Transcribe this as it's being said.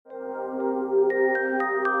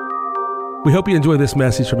We hope you enjoy this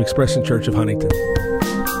message from Expression Church of Huntington.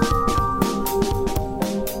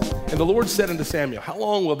 And the Lord said unto Samuel, How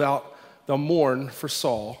long wilt thou mourn for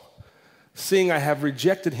Saul, seeing I have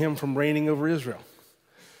rejected him from reigning over Israel?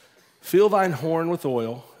 Fill thine horn with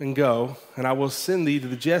oil, and go, and I will send thee to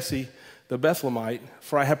the Jesse the Bethlehemite,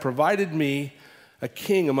 for I have provided me a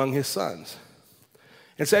king among his sons.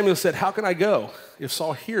 And Samuel said, How can I go? If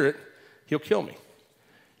Saul hear it, he'll kill me.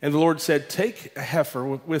 And the Lord said, Take a heifer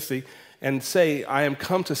with thee, and say, I am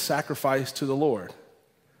come to sacrifice to the Lord.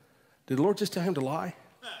 Did the Lord just tell him to lie?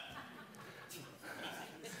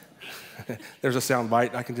 There's a sound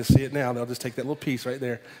bite. I can just see it now. They'll just take that little piece right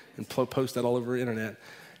there and post that all over the internet.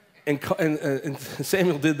 And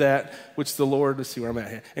Samuel did that, which the Lord, let's see where I'm at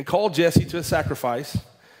here, and called Jesse to a sacrifice,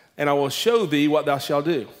 and I will show thee what thou shalt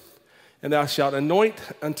do. And thou shalt anoint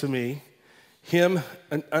unto me him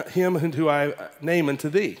who I name unto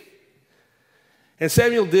thee. And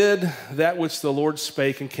Samuel did that which the Lord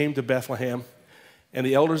spake, and came to Bethlehem. And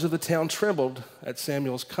the elders of the town trembled at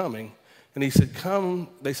Samuel's coming. And he said, Come,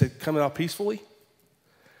 they said, Come thou peacefully?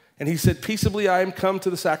 And he said, Peaceably I am come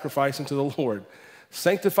to the sacrifice unto the Lord.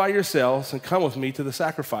 Sanctify yourselves, and come with me to the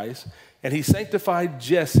sacrifice. And he sanctified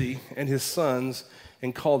Jesse and his sons,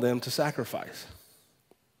 and called them to sacrifice.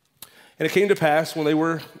 And it came to pass, when they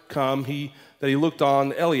were come, that he looked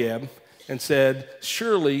on Eliab, and said,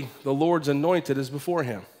 Surely the Lord's anointed is before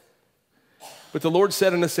him. But the Lord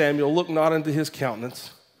said unto Samuel, Look not unto his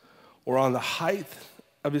countenance, or on the height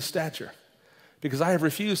of his stature, because I have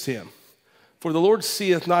refused him. For the Lord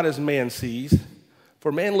seeth not as man sees,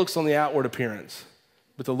 for man looks on the outward appearance,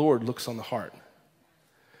 but the Lord looks on the heart.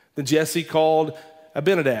 Then Jesse called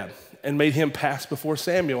Abinadab, and made him pass before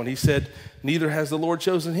Samuel, and he said, Neither has the Lord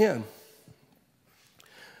chosen him.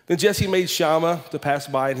 Then Jesse made Shammah to pass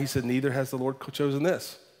by, and he said, Neither has the Lord chosen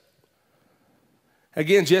this.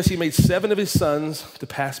 Again, Jesse made 7 of his sons to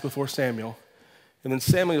pass before Samuel. And then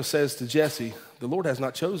Samuel says to Jesse, The Lord has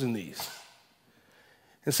not chosen these.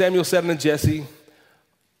 And Samuel said unto Jesse,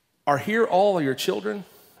 Are here all your children?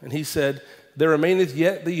 And he said, There remaineth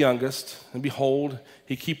yet the youngest, and behold,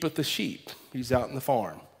 he keepeth the sheep. He's out in the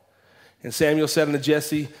farm. And Samuel said unto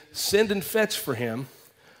Jesse, Send and fetch for him,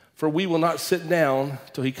 for we will not sit down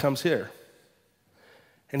till he comes here.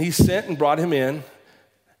 And he sent and brought him in,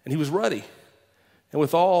 and he was ruddy, and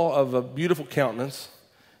withal of a beautiful countenance,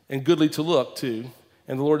 and goodly to look too.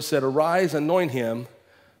 And the Lord said, Arise, anoint him,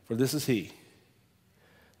 for this is he.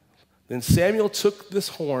 Then Samuel took this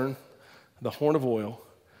horn, the horn of oil,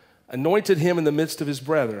 anointed him in the midst of his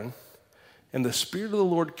brethren, and the Spirit of the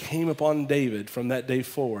Lord came upon David from that day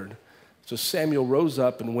forward. So Samuel rose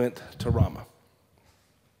up and went to Ramah.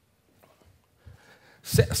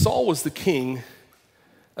 Saul was the king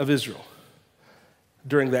of Israel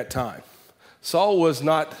during that time. Saul was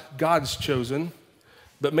not God's chosen,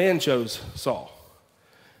 but man chose Saul.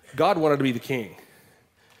 God wanted to be the king.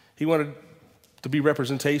 He wanted to be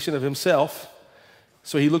representation of himself.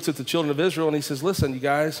 So he looks at the children of Israel and he says, Listen, you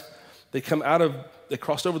guys, they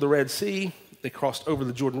crossed over the Red Sea. They crossed over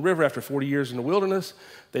the Jordan River after 40 years in the wilderness.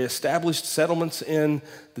 They established settlements in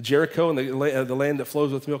the Jericho and the land that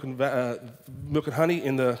flows with milk and honey,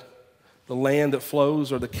 in the land that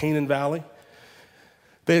flows, or the Canaan Valley.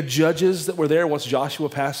 They had judges that were there once Joshua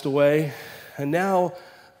passed away. And now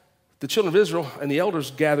the children of Israel and the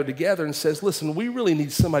elders gathered together and says, Listen, we really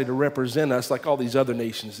need somebody to represent us like all these other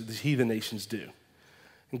nations, these heathen nations do.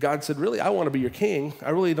 And God said, Really, I want to be your king.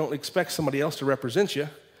 I really don't expect somebody else to represent you.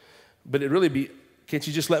 But can't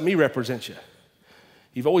you just let me represent you?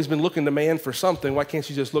 You've always been looking to man for something. Why can't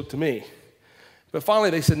you just look to me? But finally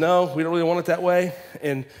they said, no, we don't really want it that way.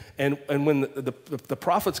 And when the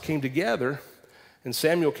prophets came together and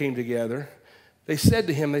Samuel came together,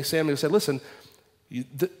 Samuel said, listen,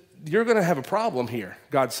 you're going to have a problem here,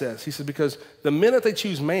 God says. He said, because the minute they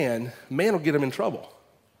choose man will get them in trouble.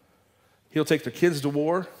 He'll take their kids to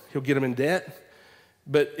war. He'll get them in debt.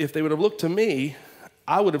 But if they would have looked to me,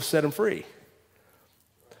 I would have set them free.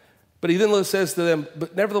 But he then says to them,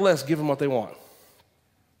 but nevertheless, give them what they want.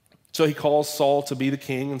 So he calls Saul to be the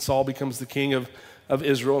king, and Saul becomes the king of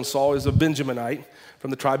Israel, and Saul is a Benjaminite from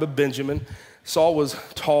the tribe of Benjamin. Saul was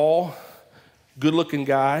tall, good-looking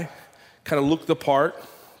guy, kind of looked the part,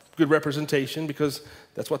 good representation, because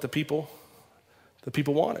that's what the people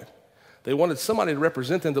wanted. They wanted somebody to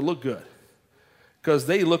represent them to look good, because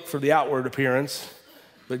they looked for the outward appearance,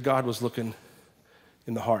 but God was looking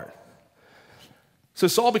in the heart. So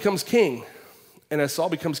Saul becomes king, and as Saul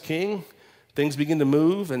becomes king, things begin to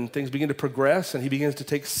move and things begin to progress, and he begins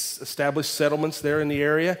to establish settlements there in the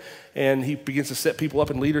area, and he begins to set people up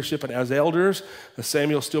in leadership and as elders.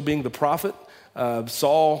 Samuel still being the prophet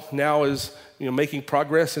Saul now is making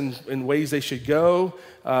progress in ways they should go.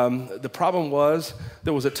 The problem was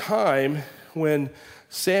there was a time when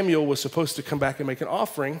Samuel was supposed to come back and make an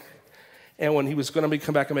offering. And when he was going to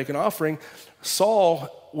come back and make an offering,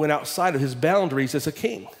 Saul went outside of his boundaries as a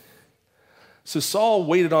king. So Saul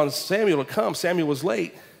waited on Samuel to come. Samuel was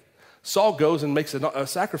late. Saul goes and makes a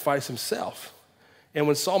sacrifice himself. And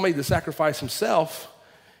when Saul made the sacrifice himself,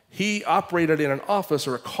 he operated in an office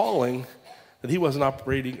or a calling that he wasn't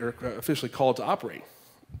operating or officially called to operate.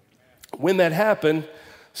 When that happened,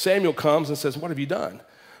 Samuel comes and says, "What have you done?"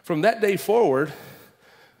 From that day forward,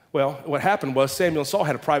 what happened was Samuel and Saul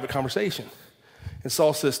had a private conversation. And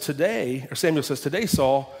Samuel says, "Today,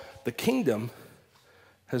 Saul, the kingdom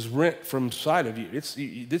has rent from side of you.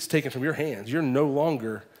 It's taken from your hands. You're no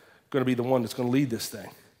longer going to be the one that's going to lead this thing."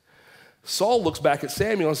 Saul looks back at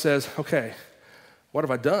Samuel and says, "Okay, what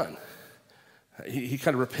have I done?" He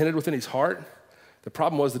kind of repented within his heart. The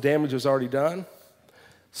problem was the damage was already done.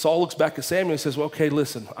 Saul looks back at Samuel and says, "Well, okay,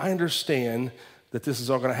 listen, I understand that this is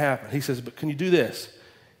all going to happen." He says, "But can you do this?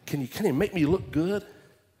 Can you make me look good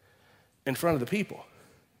in front of the people?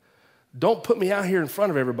 Don't put me out here in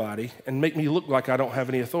front of everybody and make me look like I don't have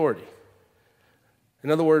any authority." In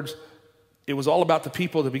other words, it was all about the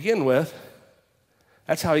people to begin with.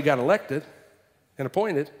 That's how he got elected and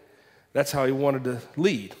appointed. That's how he wanted to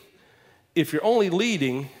lead. If you're only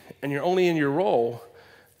leading and you're only in your role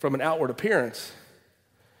from an outward appearance,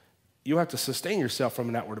 you have to sustain yourself from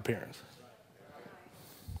an outward appearance.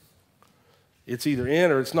 It's either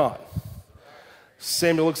in or it's not.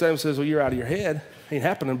 Samuel looks at him and says, "Well, you're out of your head. Ain't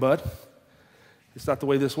happening, bud. It's not the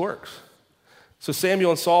way this works." So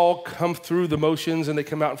Samuel and Saul come through the motions and they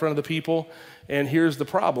come out in front of the people. And here's the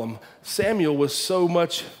problem. Samuel was so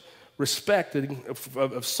much respected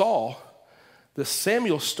of Saul that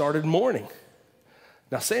Samuel started mourning.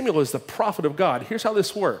 Now, Samuel is the prophet of God. Here's how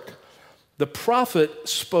this worked. The prophet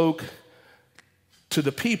spoke to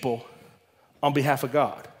the people on behalf of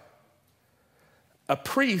God. A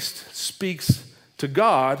priest speaks to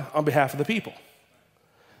God on behalf of the people.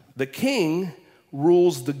 The king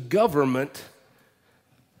rules the government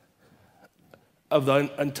of the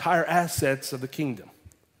entire assets of the kingdom.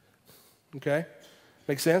 Okay?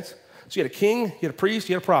 Make sense? So you had a king, you had a priest,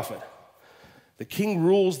 you had a prophet. The king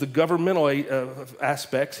rules the governmental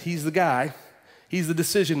aspects. He's the guy. He's the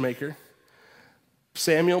decision maker.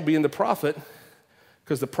 Samuel being the prophet,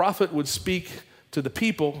 because the prophet would speak to the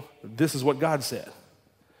people, this is what God said.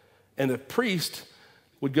 And the priest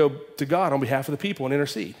would go to God on behalf of the people and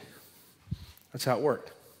intercede. That's how it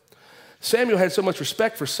worked. Samuel had so much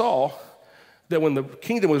respect for Saul that when the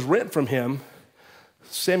kingdom was rent from him,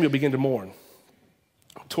 Samuel began to mourn,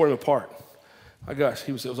 tore him apart. My gosh,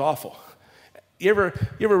 it was awful. You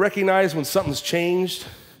ever recognize when something's changed,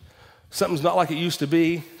 something's not like it used to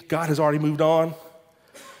be, God has already moved on,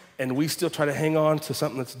 and we still try to hang on to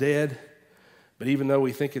something that's dead, but even though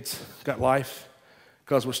we think it's got life,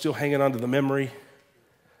 because we're still hanging on to the memory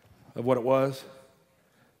of what it was.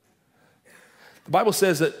 The Bible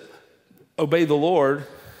says that obey the Lord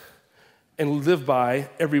and live by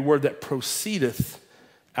every word that proceedeth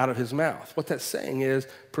out of his mouth. What that's saying is,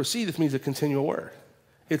 proceedeth means a continual word.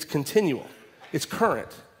 It's continual. It's current.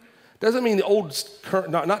 Doesn't mean the old,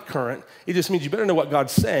 not current. It just means you better know what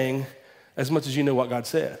God's saying as much as you know what God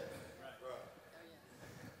said.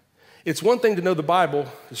 It's one thing to know the Bible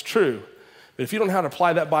is true, but if you don't know how to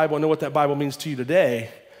apply that Bible and know what that Bible means to you today,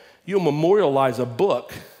 you'll memorialize a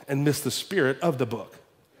book and miss the spirit of the book.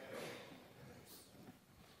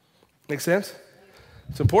 Make sense?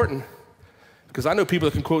 It's important because I know people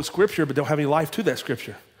that can quote scripture but don't have any life to that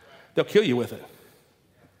scripture. They'll kill you with it.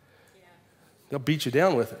 They'll beat you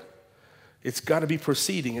down with it. It's got to be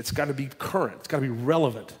proceeding. It's got to be current. It's got to be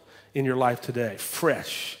relevant in your life today.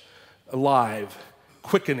 Fresh, alive,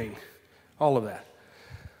 quickening, all of that.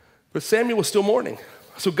 But Samuel was still mourning.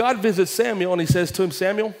 So God visits Samuel and he says to him,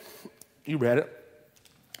 "Samuel, you read it.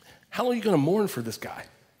 How long are you going to mourn for this guy?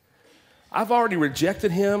 I've already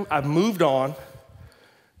rejected him. I've moved on.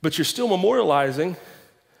 But you're still memorializing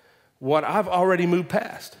what I've already moved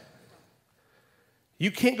past. You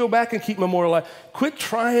can't go back and keep memorializing. Quit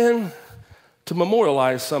trying to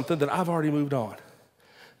memorialize something that I've already moved on.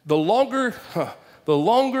 The longer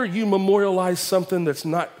you memorialize something that's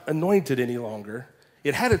not anointed any longer,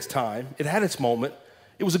 it had its time, it had its moment,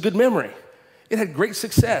 it was a good memory. It had great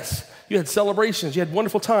success. You had celebrations, you had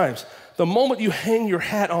wonderful times. The moment you hang your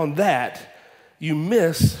hat on that, you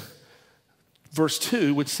miss verse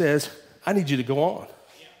 2, which says, I need you to go on.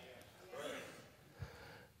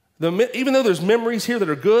 Even though there's memories here that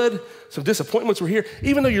are good, some disappointments were here,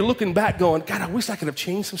 even though you're looking back going, God, I wish I could have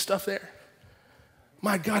changed some stuff there.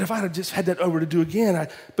 My God, if I'd have just had that over to do again,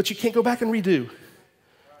 but you can't go back and redo.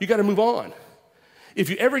 You got to move on. If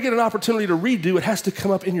you ever get an opportunity to redo, it has to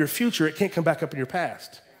come up in your future. It can't come back up in your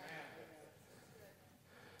past.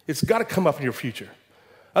 It's got to come up in your future.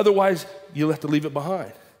 Otherwise, you'll have to leave it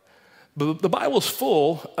behind. But the Bible's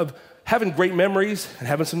full of having great memories and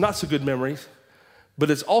having some not so good memories, but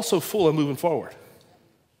it's also full of moving forward.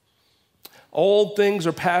 Old things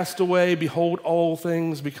are passed away. Behold, all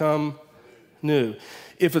things become new.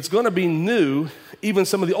 If it's going to be new, even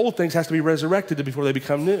some of the old things has to be resurrected before they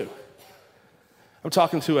become new. I'm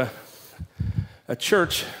talking to a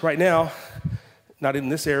church right now, not in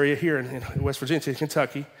this area here in West Virginia, in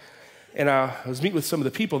Kentucky, and I was meeting with some of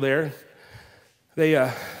the people there. They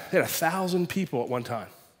had 1,000 people at one time,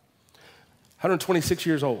 126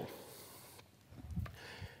 years old,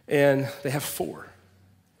 and they have 4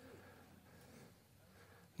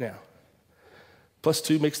 now. Plus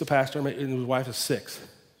 2 makes the pastor, and his wife is 6.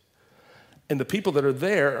 And the people that are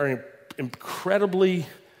there are incredibly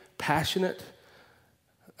passionate.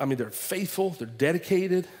 I mean, they're faithful, they're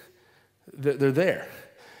dedicated, they're there.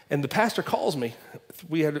 And the pastor calls me.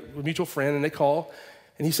 We had a mutual friend, and they call,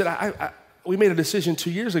 and he said, we made a decision 2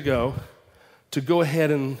 years ago to go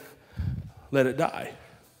ahead and let it die.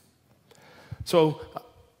 So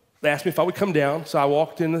they asked me if I would come down, so I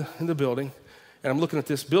walked in the building, and I'm looking at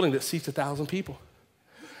this building that seats 1,000 people.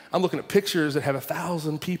 I'm looking at pictures that have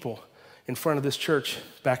 1,000 people in front of this church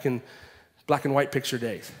back in black and white picture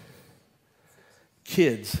days.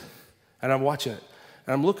 Kids, and I'm watching it,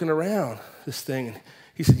 and I'm looking around this thing, and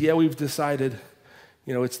he said, yeah, we've decided,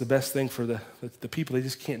 it's the best thing for the people. They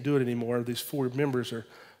just can't do it anymore. These 4 members are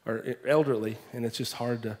elderly, and it's just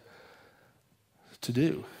hard to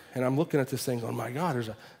do. And I'm looking at this thing going, my God,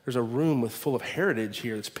 there's a room full of heritage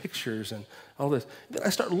here. There's pictures and all this. Then I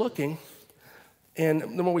start looking, and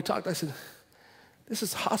the more we talked, I said, this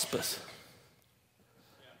is hospice.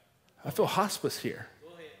 I feel hospice here.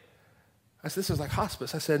 I said, this is like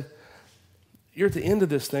hospice. I said, you're at the end of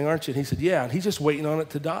this thing, aren't you? And he said, yeah. And he's just waiting on it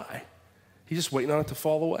to die. He's just waiting on it to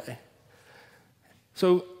fall away.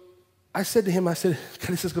 So I said to him, God,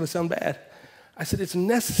 this is going to sound bad. I said, it's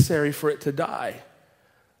necessary for it to die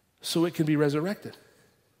so it can be resurrected.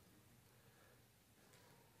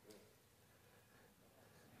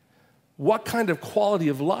 What kind of quality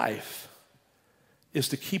of life is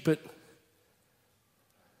to keep it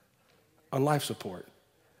on life support,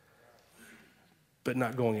 but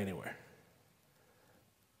not going anywhere?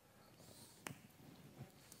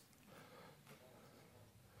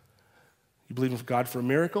 You believe in God for a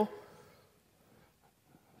miracle?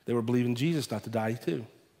 They were believing Jesus not to die too.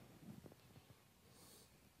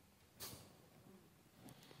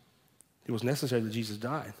 It was necessary that Jesus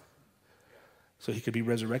died so he could be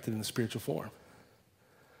resurrected in the spiritual form.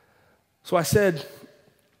 So I said,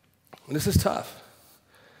 and this is tough,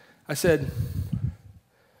 I said,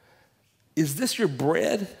 is this your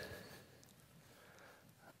bread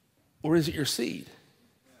or is it your seed?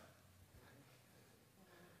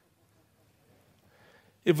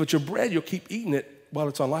 If it's your bread, you'll keep eating it while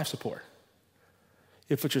it's on life support.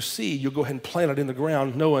 If it's your seed, you'll go ahead and plant it in the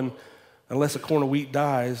ground, knowing unless a corn of wheat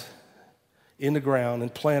dies in the ground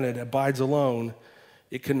and planted, abides alone,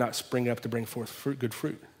 it cannot spring up to bring forth good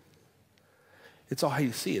fruit. It's all how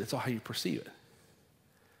you see it. It's all how you perceive it.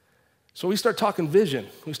 So we start talking vision.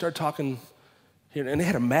 We start talking here, and they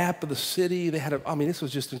had a map of the city. This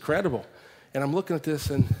was just incredible. And I'm looking at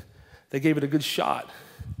this, and they gave it a good shot.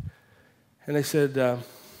 And they said,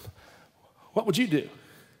 what would you do?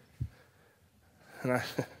 And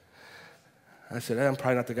I said, I'm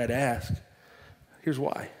probably not the guy to ask. Here's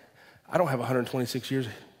why. I don't have 126 years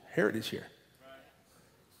heritage here.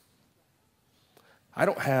 I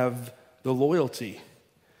don't have the loyalty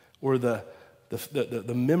or the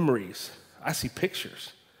memories. I see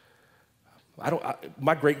pictures.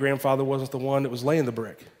 My great-grandfather wasn't the one that was laying the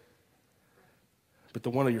brick, but the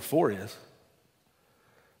one of your 4 is.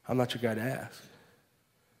 I'm not your guy to ask.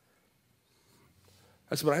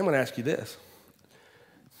 I said, but I'm going to ask you this.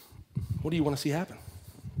 What do you want to see happen?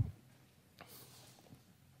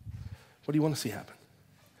 What do you want to see happen?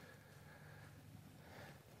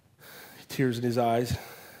 Tears in his eyes.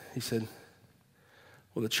 He said,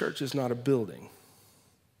 well, the church is not a building.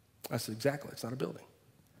 I said, exactly, it's not a building.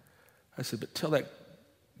 I said, but tell that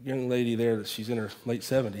young lady there that she's in her late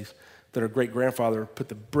 70s that her great-grandfather put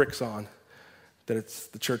the bricks on, that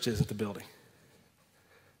the church isn't the building.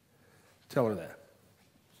 Tell her that.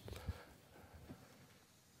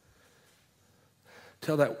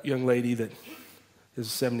 Tell that young lady that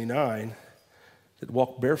is 79 that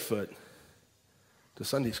walked barefoot to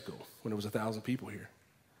Sunday school when there was 1,000 people here.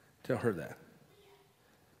 Tell her that.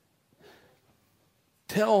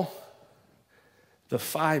 Tell the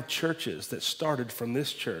 5 churches that started from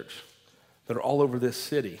this church that are all over this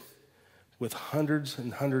city with hundreds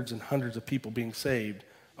and hundreds and hundreds of people being saved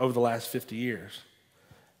over the last 50 years.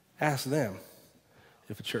 Ask them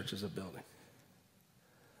if a church is a building.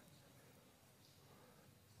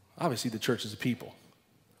 Obviously, the church is a people,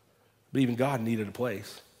 but even God needed a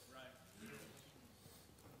place.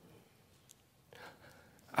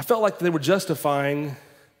 I felt like they were justifying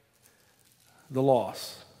the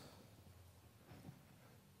loss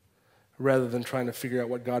rather than trying to figure out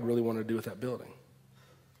what God really wanted to do with that building.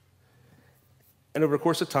 And over the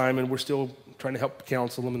course of time, and we're still trying to help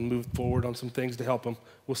counsel them and move forward on some things to help them.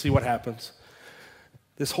 We'll see what happens.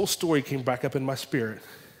 This whole story came back up in my spirit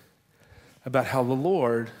about how the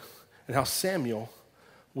Lord and how Samuel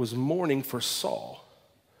was mourning for Saul.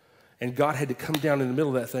 And God had to come down in the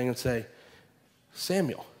middle of that thing and say,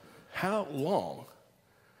 Samuel, how long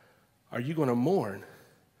are you going to mourn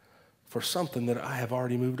for something that I have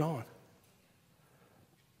already moved on?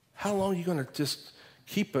 How long are you going to just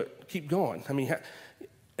keep going? I mean,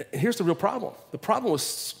 here's the real problem. The problem was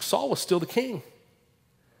Saul was still the king.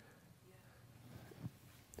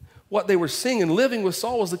 What they were seeing and living with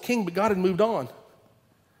Saul was the king, but God had moved on.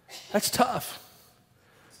 That's tough.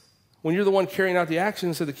 When you're the one carrying out the action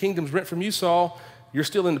and said the kingdom's rent from you, Saul, you're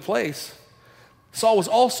still in the place. Saul was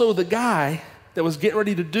also the guy that was getting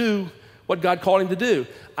ready to do what God called him to do.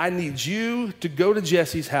 I need you to go to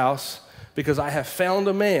Jesse's house because I have found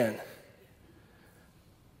a man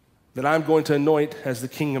that I'm going to anoint as the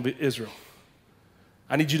king of Israel.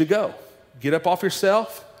 I need you to go. Get up off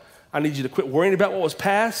yourself. I need you to quit worrying about what was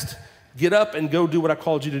past. Get up and go do what I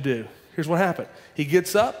called you to do. Here's what happened. He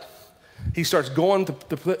gets up. He starts going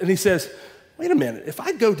and he says, wait a minute. If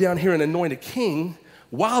I go down here and anoint a king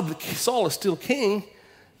while Saul is still king,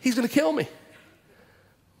 he's going to kill me.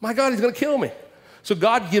 My God, he's going to kill me. So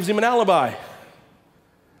God gives him an alibi.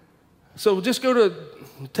 So just go to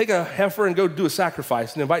take a heifer and go do a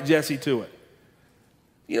sacrifice and invite Jesse to it.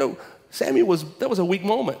 You know, that was a weak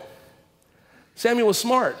moment. Samuel was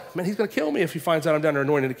smart. Man, he's going to kill me if he finds out I'm down there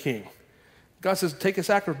anointing a king. God says, take a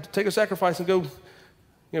sacrifice and go,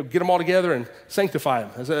 get them all together and sanctify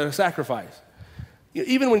them as a sacrifice.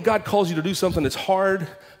 Even when God calls you to do something that's hard,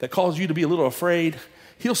 that calls you to be a little afraid,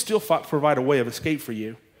 he'll still provide a way of escape for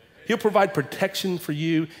you. He'll provide protection for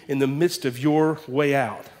you in the midst of your way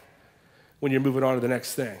out when you're moving on to the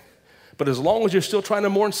next thing. But as long as you're still trying to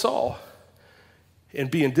mourn Saul and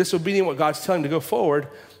being disobedient what God's telling you to go forward,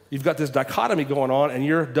 you've got this dichotomy going on and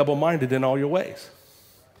you're double-minded in all your ways.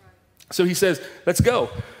 So he says, let's go.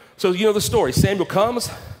 So you know the story. Samuel comes,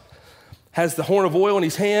 has the horn of oil in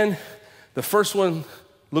his hand. The first one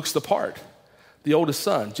looks the part, the oldest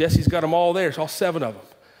son. Jesse's got them all there. It's all 7 of them.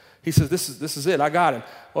 He says, this is it. I got him.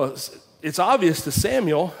 Well, it's obvious to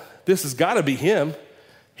Samuel, this has got to be him.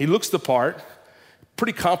 He looks the part,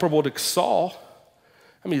 pretty comparable to Saul.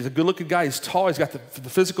 I mean, he's a good-looking guy. He's tall. He's got the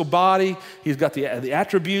physical body. He's got the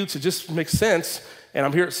attributes. It just makes sense. And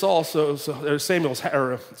I'm here at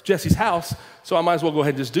Jesse's house, so I might as well go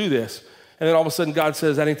ahead and just do this. And then all of a sudden, God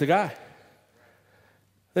says, that ain't the guy.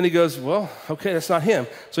 Then he goes, well, okay, that's not him.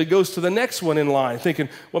 So he goes to the next one in line, thinking,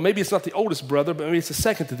 well, maybe it's not the oldest brother, but maybe it's the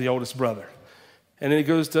second to the oldest brother. And then he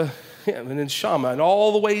goes to him, and then Shammah, and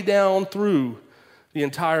all the way down through the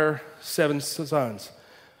entire 7 sons.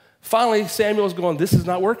 Finally, Samuel's going, this is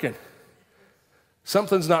not working.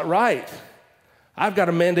 Something's not right. I've got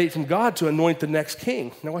a mandate from God to anoint the next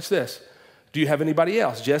king. Now watch this. Do you have anybody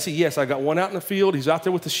else? Jesse, yes, I got one out in the field. He's out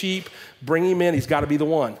there with the sheep. Bring him in. He's got to be the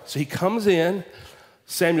one. So he comes in.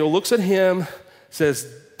 Samuel looks at him,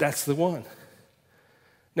 says, that's the one.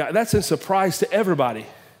 Now, that's a surprise to everybody.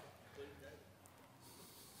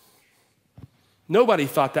 Nobody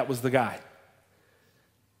thought that was the guy.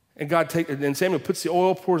 And Samuel puts the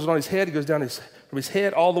oil, pours it on his head. He goes down from his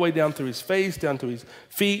head all the way down through his face, down to his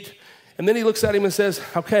feet. And then he looks at him and says,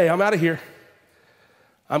 okay, I'm out of here.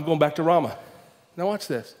 I'm going back to Ramah. Now watch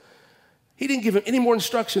this. He didn't give him any more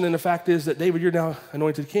instruction than the fact is that, David, you're now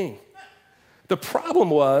anointed king. The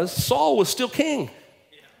problem was Saul was still king.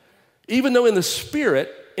 Even though in the spirit,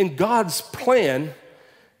 in God's plan,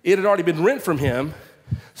 it had already been rent from him,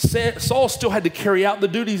 Saul still had to carry out the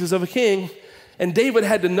duties as of a king, and David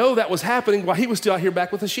had to know that was happening while he was still out here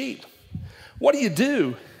back with the sheep. What do you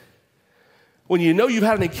do when you know you've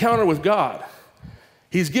had an encounter with God?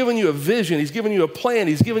 He's given you a vision. He's given you a plan.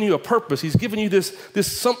 He's given you a purpose. He's given you this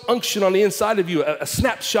some unction on the inside of you, a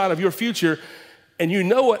snapshot of your future, and you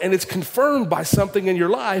know it, and it's confirmed by something in your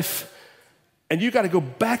life, and you got to go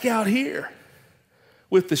back out here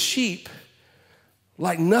with the sheep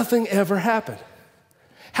like nothing ever happened.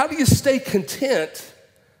 How do you stay content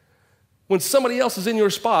when somebody else is in your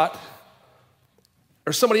spot,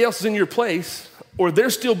 or somebody else is in your place, or they're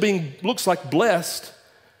still being, looks like blessed,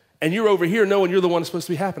 and you're over here knowing you're the one that's supposed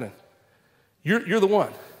to be happening. You're the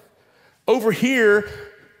one. Over here,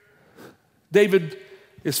 David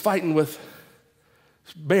is fighting with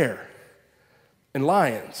bear and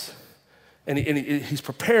lions, and he's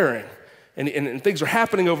preparing, and things are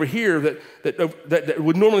happening over here that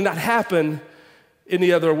would normally not happen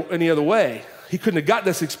any other way. He couldn't have got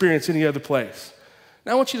this experience any other place.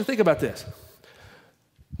 Now I want you to think about this.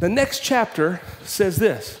 The next chapter says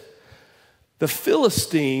this: the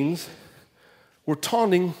Philistines were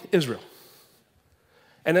taunting Israel.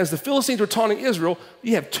 And as the Philistines were taunting Israel,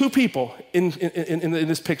 you have two people in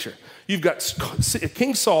this picture. You've got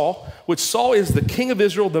King Saul, which Saul is the king of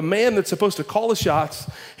Israel, the man that's supposed to call the shots.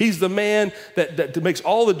 He's the man that makes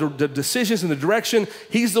all the decisions and the direction.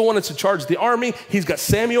 He's the one that's in charge of the army. He's got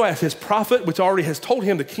Samuel as his prophet, which already has told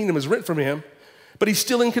him the kingdom is rent from him, but he's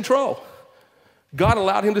still in control. God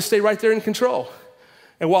allowed him to stay right there in control.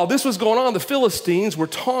 And while this was going on, the Philistines were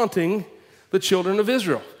taunting the children of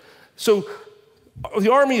Israel. So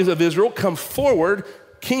the armies of Israel come forward.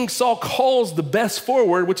 King Saul calls the best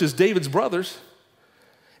forward, which is David's brothers.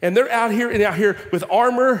 And they're out here with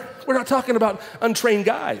armor. We're not talking about untrained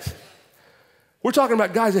guys. We're talking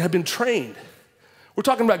about guys that have been trained. We're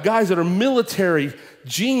talking about guys that are military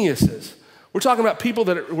geniuses. We're talking about people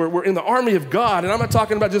that were in the army of God. And I'm not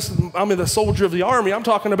talking about just, I'm in the soldier of the army. I'm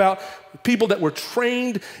talking about people that were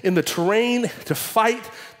trained in the terrain to fight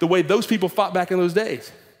the way those people fought back in those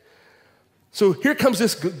days. So here comes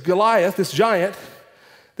this Goliath, this giant,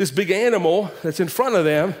 this big animal that's in front of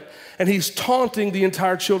them, and he's taunting the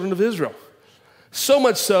entire children of Israel. So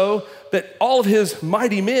much so that all of his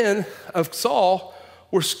mighty men of Saul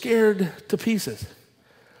were scared to pieces.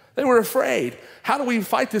 They were afraid. How do we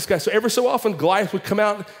fight this guy? So every so often, Goliath would come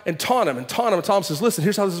out and taunt him. And Tom says, listen,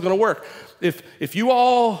 here's how this is going to work. If you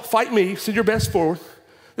all fight me, send your best forward.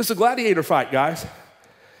 This is a gladiator fight, guys.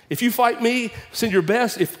 If you fight me, send your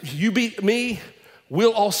best. If you beat me,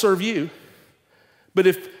 we'll all serve you. But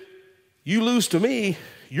if you lose to me,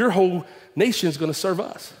 your whole nation is going to serve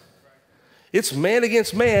us. It's man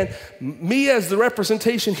against man. Me as the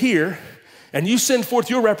representation here, and you send forth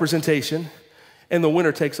your representation, and the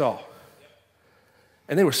winner takes all.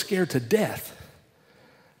 And they were scared to death.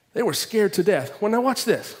 They were scared to death. Well, now watch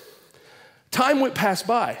this. Time went past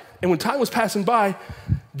by. And when time was passing by,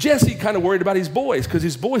 Jesse kind of worried about his boys because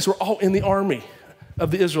his boys were all in the army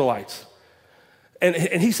of the Israelites. And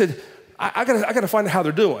he said, I gotta find out how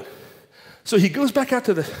they're doing. So he goes back out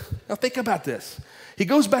now think about this. He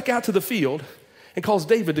goes back out to the field and calls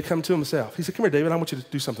David to come to himself. He said, come here, David, I want you to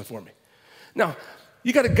do something for me. Now,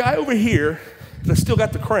 you got a guy over here that's still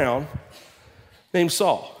got the crown named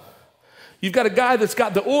Saul. You've got a guy that's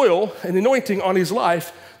got the oil and anointing on his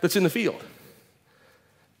life that's in the field.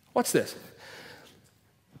 Watch this.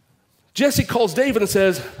 Jesse calls David and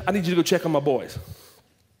says, I need you to go check on my boys.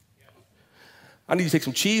 I need you to take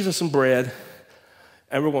some cheese and some bread,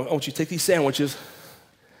 and I want you to take these sandwiches.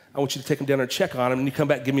 I want you to take them down there and check on them, and you come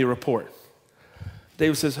back and give me a report.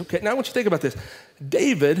 David says, okay, now I want you to think about this.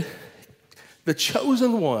 David, the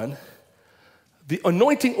chosen one, the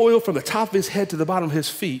anointing oil from the top of his head to the bottom of his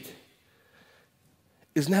feet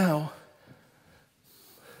is now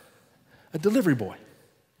a delivery boy.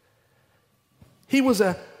 He was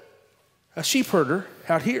a sheep herder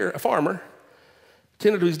out here, a farmer,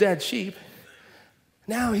 tended to his dad's sheep.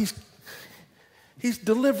 Now he's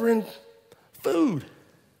delivering food.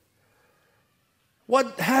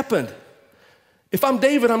 What happened? If I'm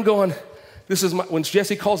David, I'm going, when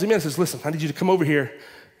Jesse calls him in and says, listen, I need you to come over here.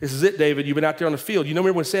 This is it, David. You've been out there on the field. You know,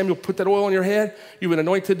 remember when Samuel put that oil on your head? You've been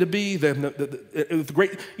anointed to be the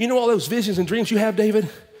great. You know all those visions and dreams you have, David?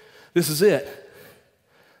 This is it.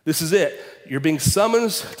 This is it. You're being summoned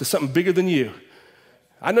to something bigger than you.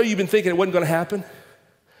 I know you've been thinking it wasn't going to happen.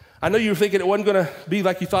 I know you were thinking it wasn't going to be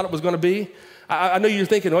like you thought it was going to be. I know you're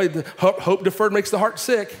thinking, oh, hope deferred makes the heart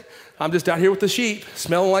sick. I'm just out here with the sheep,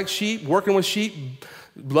 smelling like sheep, working with sheep,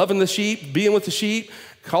 loving the sheep, being with the sheep,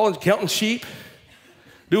 counting sheep,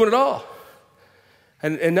 doing it all.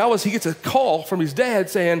 And now as he gets a call from his dad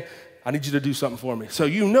saying, I need you to do something for me. So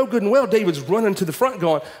you know good and well David's running to the front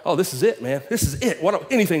going, oh, this is it, man. This is it.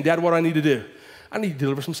 Anything, Dad, what do I need to do? I need to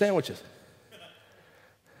deliver some sandwiches.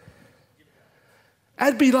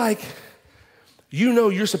 I'd be like, you know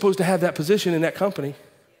you're supposed to have that position in that company.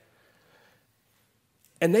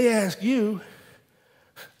 And they ask you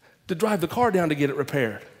to drive the car down to get it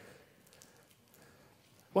repaired.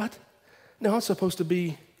 What? No, I'm supposed to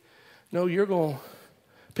be, no, you're going to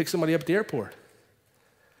pick somebody up at the airport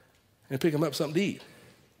and pick them up something to eat.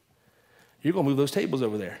 You're going to move those tables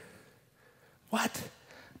over there. What?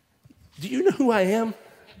 Do you know who I am,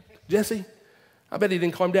 Jesse? I bet he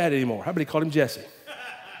didn't call him Dad anymore. I bet he called him Jesse.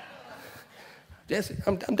 Jesse,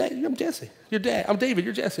 I'm Jesse. You're Dad. I'm David.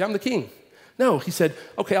 You're Jesse. I'm the king. No, he said,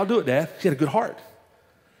 okay, I'll do it, Dad. He had a good heart.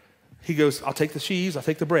 He goes, I'll take the cheese. I'll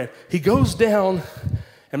take the bread. He goes down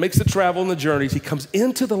and makes the travel and the journeys. He comes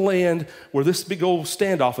into the land where this big old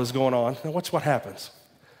standoff is going on. Now watch what happens.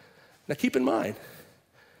 Now keep in mind,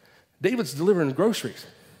 David's delivering groceries.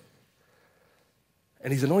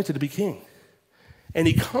 And he's anointed to be king. And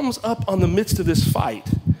he comes up on the midst of this fight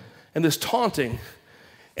and this taunting,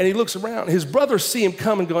 and he looks around. His brothers see him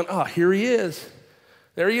coming, going, here he is.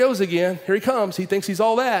 There he goes again. Here he comes. He thinks he's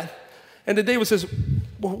all that. And then David says,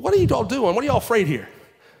 well, what are you all doing? What are y'all afraid here?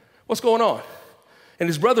 What's going on? And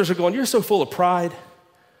his brothers are going, you're so full of pride.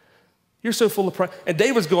 You're so full of pride. And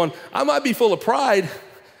David's going, I might be full of pride,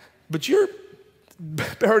 but you're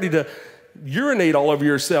ready to urinate all over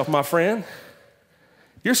yourself, my friend.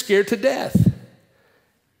 You're scared to death.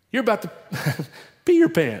 You're about to pee your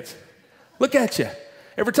pants. Look at you.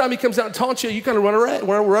 Every time he comes out and taunts you, you kind of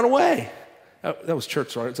run away. Oh, that was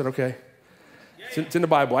church, sorry. Is that okay? It's in the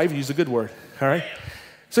Bible. I've used a good word, all right?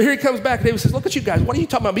 So here he comes back. David says, look at you guys. What are you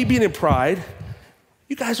talking about? Me being in pride?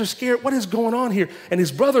 You guys are scared. What is going on here? And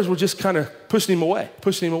his brothers were just kind of pushing him away.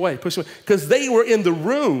 Because they were in the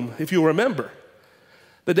room, if you remember,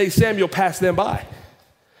 the day Samuel passed them by.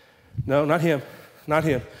 No, not him.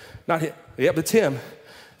 Yep, it's him.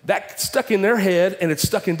 That stuck in their head, and it's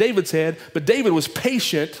stuck in David's head, but David was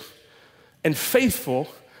patient and faithful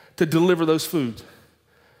to deliver those foods.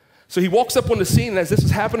 So he walks up on the scene, and as this is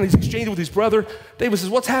happening, he's exchanging with his brother. David says,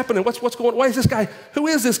 what's happening? What's going on? Why is this guy? Who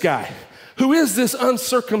is this guy? Who is this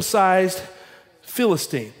uncircumcised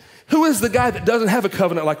Philistine? Who is the guy that doesn't have a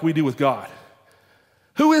covenant like we do with God?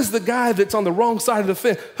 Who is the guy that's on the wrong side of the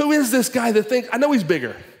fence? Who is this guy that thinks, I know he's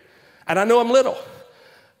bigger, and I know I'm little,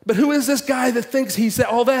 but who is this guy that thinks he's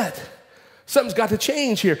all that? Something's got to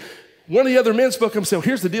change here. One of the other men spoke up and said,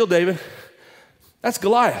 here's the deal, David. That's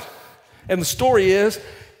Goliath. And the story is,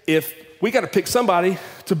 if we got to pick somebody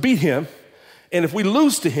to beat him, and if we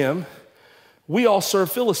lose to him, we all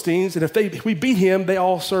serve Philistines, and if we beat him, they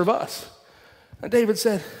all serve us. And David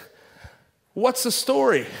said, what's the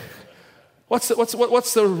story? What's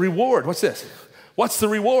the reward? What's this? What's the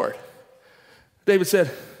reward? David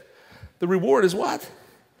said, the reward is what?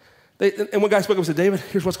 And one guy spoke up and said, David,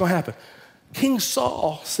 here's what's going to happen. King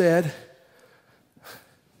Saul said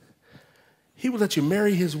he would let you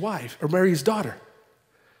marry his wife or marry his daughter.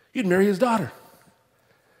 You'd marry his daughter.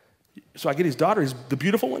 So I get his daughter, the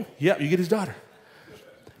beautiful one? Yeah, you get his daughter.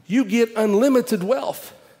 You get unlimited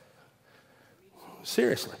wealth.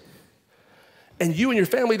 Seriously. And you and your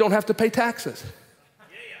family don't have to pay taxes.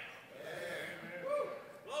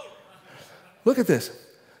 Look at this.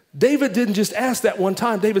 David didn't just ask that one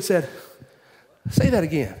time. David said, say that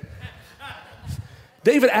again.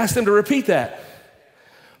 David asked him to repeat that.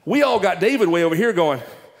 We all got David way over here going,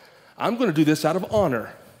 I'm going to do this out of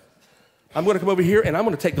honor. I'm going to come over here and I'm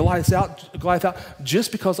going to take Goliath out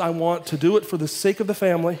just because I want to do it for the sake of the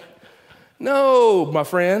family. No, my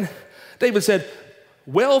friend. David said,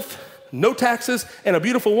 wealth, no taxes, and a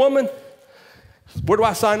beautiful woman. Where do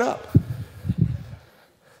I sign up?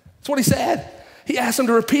 That's what he said. He asked him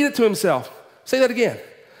to repeat it to himself. Say that again.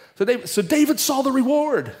 So David saw the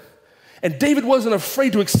reward. And David wasn't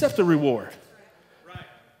afraid to accept the reward.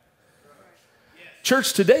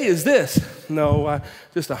 Church today is this. No,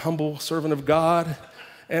 just a humble servant of God.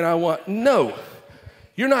 And no,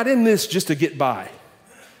 you're not in this just to get by.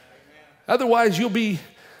 Otherwise, you'll be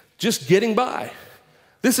just getting by.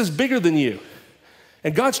 This is bigger than you.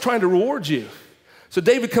 And God's trying to reward you. So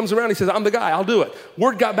David comes around, he says, I'm the guy, I'll do it.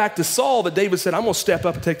 Word got back to Saul that David said, I'm going to step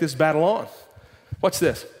up and take this battle on. What's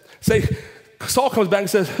this? Saul comes back and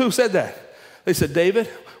says, who said that? They said, David.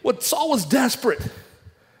 Well, Saul was desperate.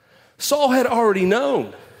 Saul had already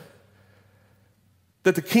known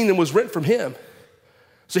that the kingdom was rent from him.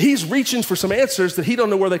 So he's reaching for some answers that he don't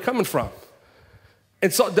know where they're coming from.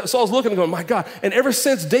 And Saul's looking and going, my God. And ever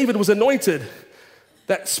since David was anointed,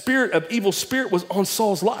 that spirit of evil spirit was on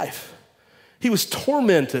Saul's life. He was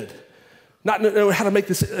tormented, not knowing how to make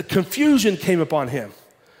this. Confusion came upon him.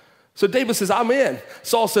 So David says, I'm in.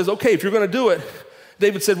 Saul says, okay, if you're going to do it.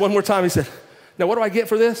 David said one more time, he said, now what do I get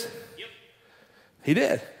for this? Yep. He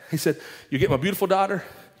did. He said, you get my beautiful daughter,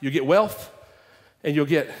 you get wealth, and you'll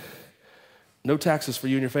get no taxes for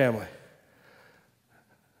you and your family.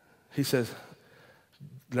 He says,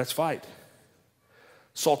 let's fight.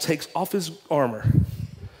 Saul takes off his armor,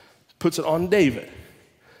 puts it on David.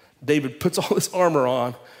 David puts all this armor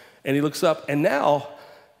on, and he looks up, and now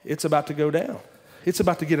it's about to go down. It's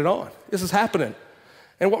about to get it on. This is happening.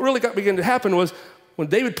 And what really began to happen was when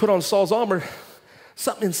David put on Saul's armor,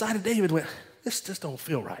 something inside of David went, this just don't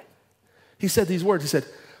feel right. He said these words. He said,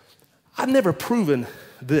 I've never proven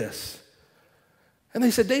this. And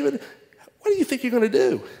they said, David, what do you think you're going to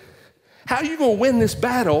do? How are you going to win this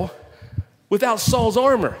battle without Saul's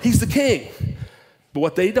armor? He's the king. But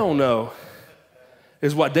what they don't know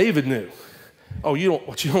is what David knew. Oh,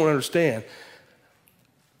 what you don't understand.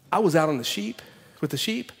 I was out on the sheep, with the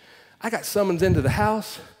sheep. I got summoned into the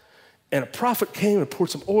house, and a prophet came and poured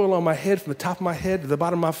some oil on my head from the top of my head to the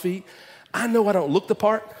bottom of my feet. I know I don't look the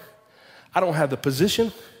part. I don't have the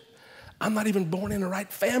position. I'm not even born in the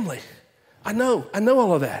right family. I know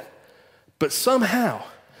all of that. But somehow,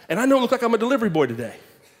 and I know it looks like I'm a delivery boy today,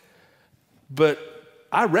 but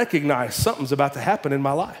I recognize something's about to happen in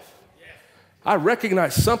my life. I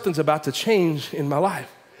recognize something's about to change in my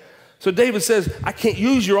life. So David says, I can't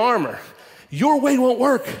use your armor. Your way won't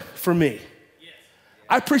work for me.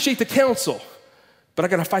 I appreciate the counsel, but I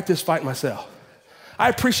got to fight this fight myself. I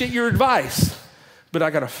appreciate your advice, but I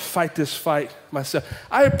got to fight this fight myself.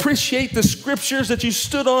 I appreciate the scriptures that you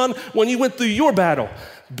stood on when you went through your battle,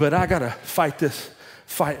 but I got to fight this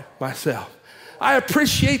fight myself. I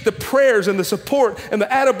appreciate the prayers and the support and the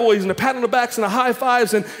attaboys and the pat on the backs and the high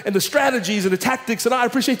fives and the strategies and the tactics, and I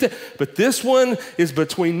appreciate that. But this one is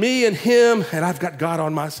between me and him, and I've got God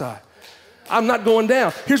on my side. I'm not going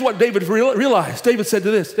down. Here's what David realized. David said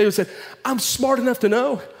to this. David said, I'm smart enough to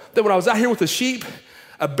know that when I was out here with the sheep,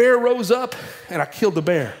 a bear rose up and I killed the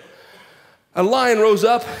bear. A lion rose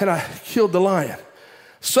up and I killed the lion.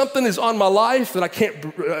 Something is on my life that I can't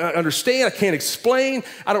understand, I can't explain.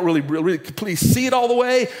 I don't really completely see it all the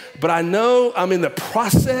way, but I know I'm in the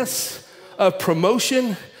process of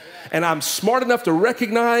promotion, and I'm smart enough to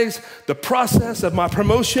recognize the process of my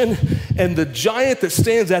promotion, and the giant that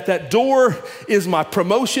stands at that door is my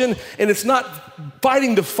promotion, and it's not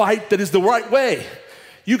fighting the fight that is the right way.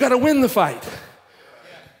 You got to win the fight.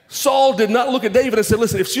 Saul did not look at David and said,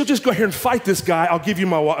 listen, if you'll just go here and fight this guy, I'll give you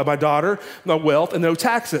my daughter, my wealth, and no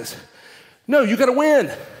taxes. No, you got to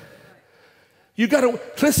win. You got to,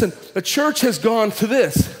 listen, the church has gone to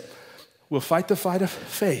this. We'll fight the fight of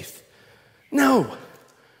faith. No.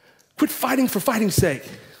 Quit fighting for fighting's sake.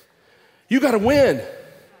 You got to win.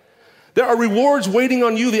 There are rewards waiting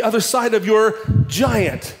on you the other side of your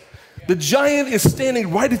giant. The giant is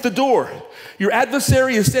standing right at the door. Your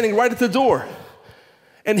adversary is standing right at the door.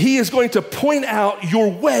 And he is going to point out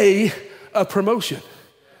your way of promotion.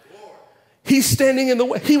 He's standing in the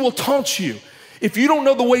way. He will taunt you. If you don't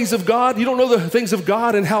know the ways of God, you don't know the things of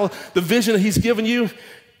God and how the vision that he's given you,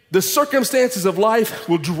 the circumstances of life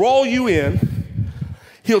will draw you in.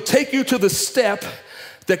 He'll take you to the step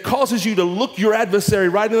that causes you to look your adversary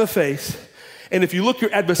right in the face. And if you look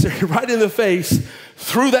your adversary right in the face,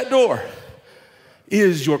 through that door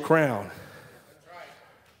is your crown.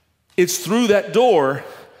 It's through that door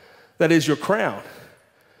that is your crown.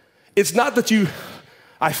 It's not that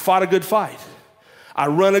I fought a good fight. I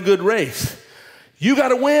run a good race. You got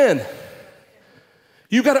to win.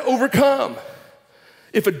 You got to overcome.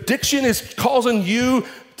 If addiction is causing you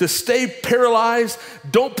to stay paralyzed,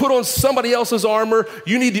 don't put on somebody else's armor.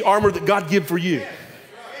 You need the armor that God gave for you.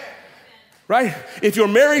 Right? If your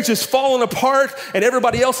marriage is falling apart and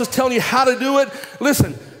everybody else is telling you how to do it,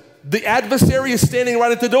 listen, the adversary is standing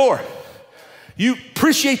right at the door. You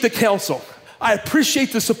appreciate the counsel. I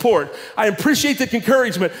appreciate the support. I appreciate the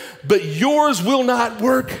encouragement, but yours will not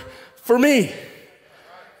work for me.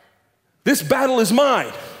 This battle is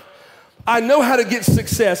mine. I know how to get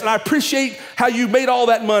success, and I appreciate how you made all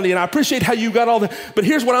that money, and I appreciate how you got all that. But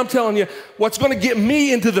here's what I'm telling you. What's going to get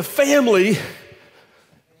me into the family,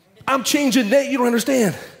 I'm changing that. You don't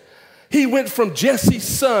understand. He went from Jesse's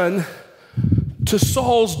son to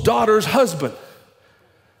Saul's daughter's husband.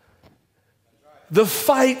 The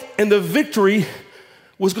fight and the victory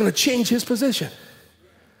was going to change his position.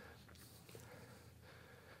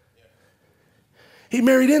 He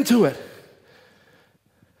married into it.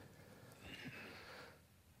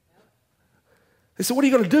 They said, what are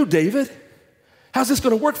you going to do, David? How's this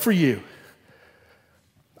going to work for you?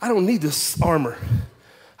 I don't need this armor.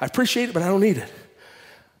 I appreciate it, but I don't need it.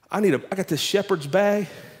 I got this shepherd's bag,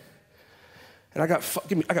 and I got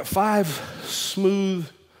 5 smooth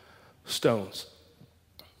stones.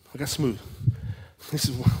 I got smooth. He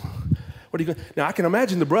says, what are you going? Now I can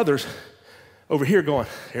imagine the brothers over here going,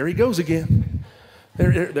 there he goes again.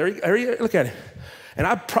 There he look at him. And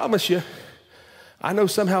I promise you, I know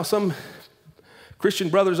somehow some Christian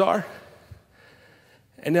brothers are,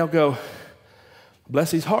 and they'll go,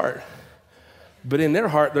 bless his heart. But in their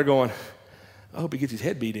heart, they're going, I hope he gets his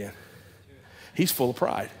head beat in. He's full of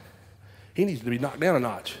pride. He needs to be knocked down a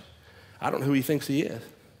notch. I don't know who he thinks he is.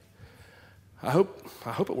 I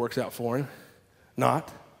hope it works out for him.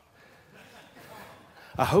 Not.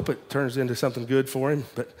 I hope it turns into something good for him,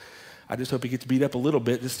 but I just hope he gets beat up a little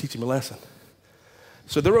bit, just teach him a lesson.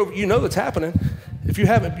 So they're over, you know that's happening. If you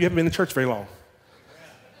haven't been in church very long.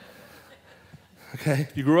 Okay?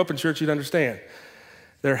 If you grew up in church, you'd understand.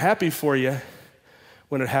 They're happy for you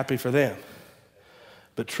when they're happy for them.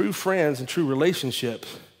 But true friends and true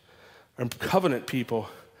relationships and covenant people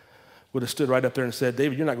would have stood right up there and said,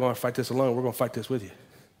 David, you're not going to fight this alone. We're going to fight this with you.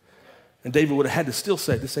 And David would have had to still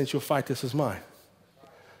say, this ain't your fight, this is mine.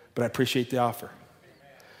 But I appreciate the offer.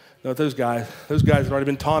 No, those guys had already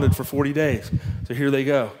been taunted for 40 days. So here they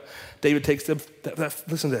go. David takes them,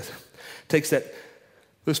 listen to this, takes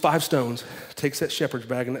those 5 stones, takes that shepherd's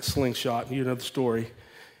bag and that slingshot, and you know the story.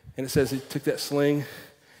 And it says he took that sling,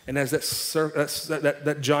 and as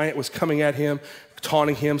that giant was coming at him,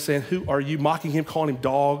 taunting him, saying, who are you? Mocking him, calling him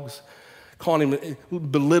dogs, calling him,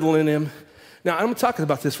 belittling him. Now, I'm talking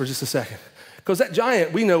about this for just a second. Because that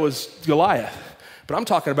giant we know is Goliath. But I'm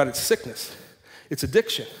talking about its sickness, its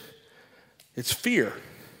addiction, its fear,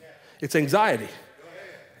 its anxiety.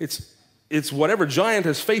 It's whatever giant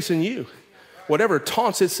is facing you, whatever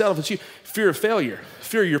taunts itself at you. Fear of failure,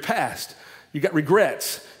 fear of your past. You got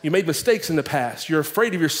regrets. You made mistakes in the past. You're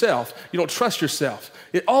afraid of yourself. You don't trust yourself.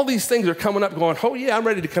 All these things are coming up going, oh yeah, I'm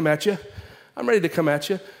ready to come at you. I'm ready to come at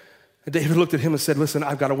you. And David looked at him and said, listen,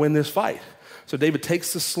 I've got to win this fight. So David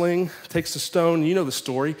takes the sling, takes the stone. You know the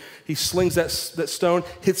story. He slings that stone,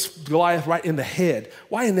 hits Goliath right in the head.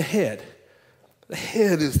 Why in the head? The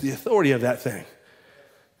head is the authority of that thing.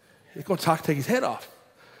 He's going to take his head off.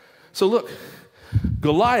 So look,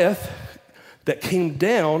 Goliath that came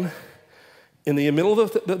down in the middle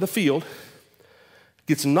of the field,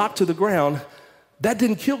 gets knocked to the ground. That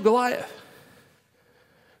didn't kill Goliath.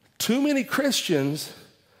 Too many Christians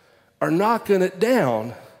are knocking it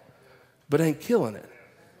down, but ain't killing it.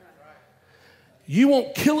 You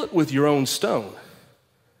won't kill it with your own stone.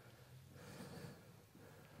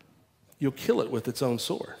 You'll kill it with its own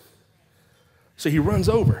sword. So he runs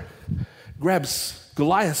over, grabs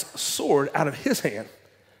Goliath's sword out of his hand,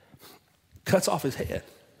 cuts off his head,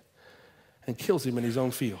 and kills him in his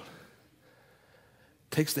own field.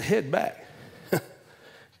 Takes the head back,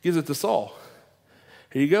 gives it to Saul.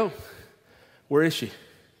 Here you go. Where is she?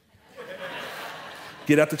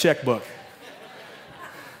 Get out the checkbook.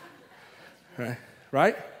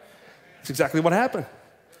 Right? That's exactly what happened.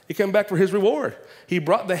 He came back for his reward. He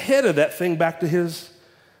brought the head of that thing back to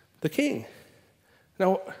the king.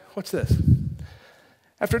 Now, what's this?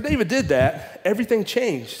 After David did that, everything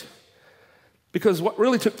changed. Because what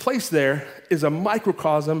really took place there is a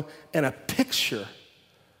microcosm and a picture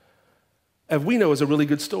of we know is a really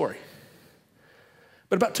good story.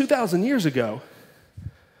 But about 2,000 years ago,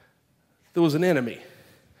 there was an enemy,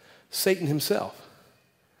 Satan himself,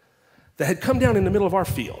 that had come down in the middle of our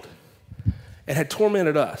field and had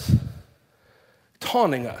tormented us,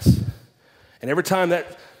 taunting us. And every time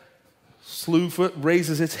that slewfoot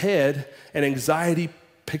raises its head and anxiety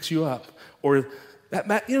picks you up, or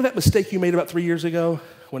that mistake you made about 3 years ago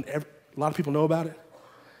when a lot of people know about it?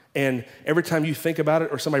 And every time you think about it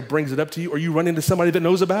or somebody brings it up to you or you run into somebody that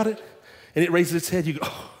knows about it and it raises its head, you go,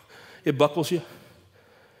 oh, it buckles you.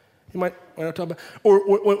 You might not talk about,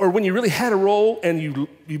 or when you really had a role and you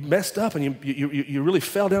messed up and you really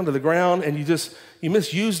fell down to the ground and you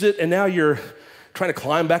misused it and now you're trying to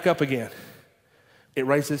climb back up again. It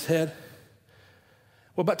raised its head.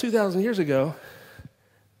 Well, about 2,000 years ago,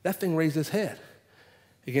 that thing raised its head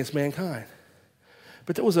against mankind.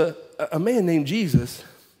 But there was a man named Jesus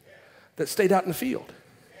that stayed out in the field,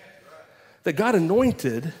 that God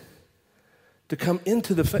anointed to come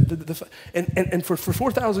into and for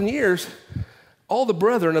 4,000 years, all the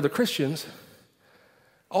brethren of the Christians,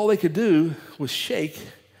 all they could do was shake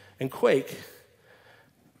and quake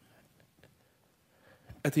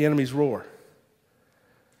at the enemy's roar.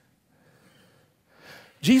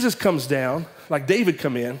 Jesus comes down, like David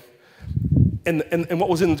come in, and what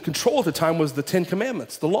was in control at the time was the 10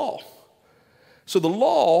 Commandments, the law. So the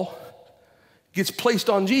law gets placed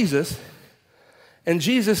on Jesus, and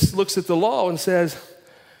Jesus looks at the law and says,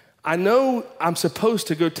 I know I'm supposed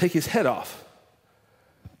to go take his head off,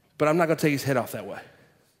 but I'm not going to take his head off that way.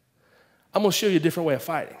 I'm going to show you a different way of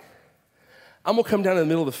fighting. I'm going to come down in the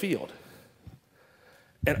middle of the field,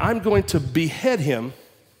 and I'm going to behead him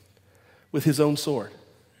with his own sword.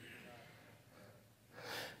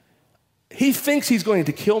 He thinks he's going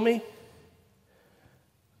to kill me,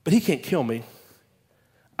 but he can't kill me.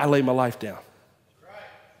 I lay my life down.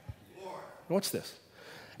 Watch this.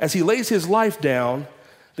 As he lays his life down,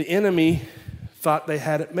 the enemy thought they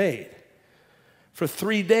had it made. For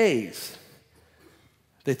 3 days,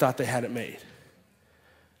 they thought they had it made.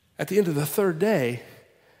 At the end of the third day,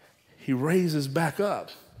 he raises back up.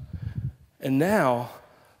 And now,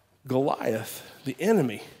 Goliath, the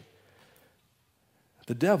enemy,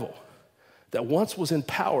 the devil, that once was in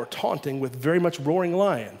power, taunting with very much roaring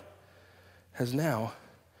lion, has now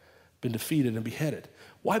been defeated and beheaded.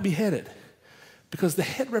 Why beheaded? Because the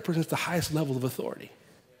head represents the highest level of authority.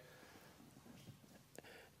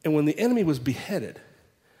 And when the enemy was beheaded,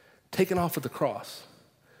 taken off at the cross,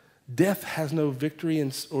 death has no victory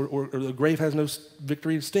or the grave has no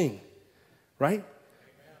victory and sting, right?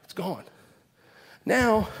 It's gone.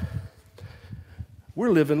 Now, we're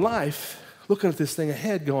living life, looking at this thing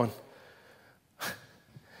ahead going,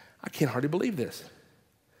 I can't hardly believe this.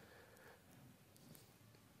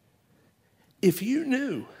 If you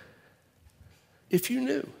knew,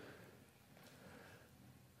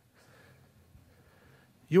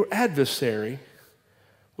 your adversary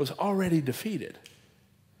was already defeated,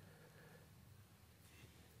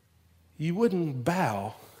 you wouldn't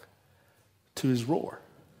bow to his roar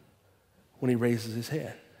when he raises his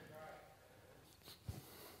head.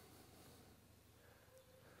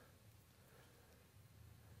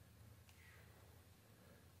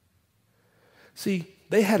 See,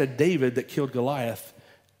 they had a David that killed Goliath,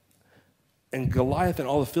 and Goliath and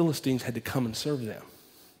all the Philistines had to come and serve them.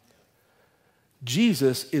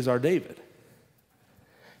 Jesus is our David.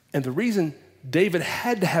 And the reason David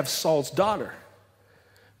had to have Saul's daughter,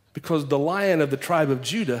 because the Lion of the tribe of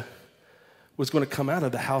Judah was going to come out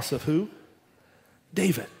of the house of who?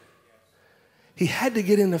 David. He had to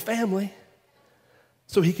get in the family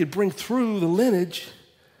so he could bring through the lineage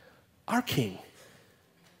our king.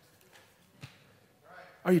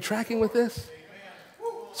 Are you tracking with this?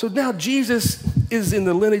 So now Jesus is in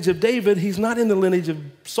the lineage of David. He's not in the lineage of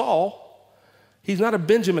Saul. He's not a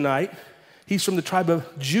Benjaminite. He's from the tribe of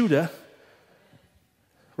Judah,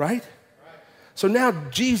 right? So now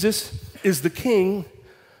Jesus is the king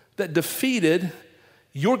that defeated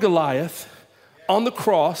your Goliath on the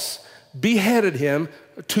cross, beheaded him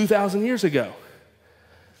 2,000 years ago.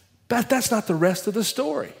 But that's not the rest of the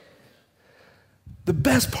story. The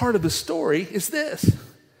best part of the story is this.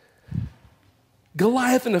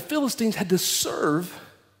 Goliath and the Philistines had to serve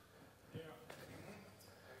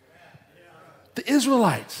the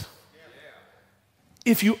Israelites.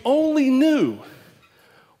 If you only knew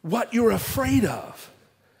what you're afraid of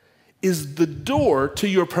is the door to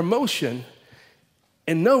your promotion,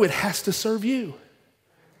 and know it has to serve you.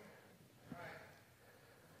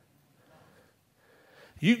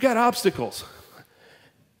 You've got obstacles.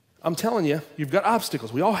 I'm telling you, you've got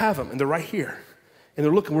obstacles. We all have them, and they're right here. And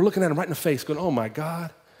we're looking at them right in the face, going, oh my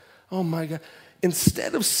God, oh my God.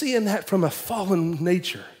 Instead of seeing that from a fallen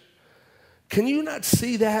nature, can you not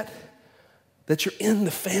see that you're in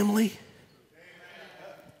the family?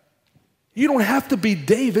 You don't have to be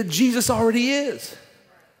David. Jesus already is.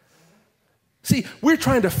 See, we're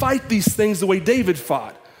trying to fight these things the way David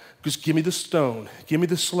fought. Just give me the stone. Give me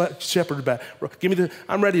the shepherd back.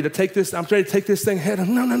 I'm ready to take this. I'm ready to take this thing ahead.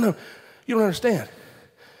 No. You don't understand.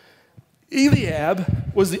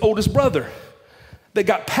 Eliab was the oldest brother that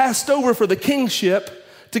got passed over for the kingship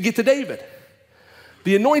to get to David.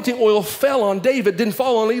 The anointing oil fell on David, didn't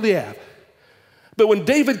fall on Eliab. But when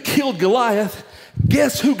David killed Goliath,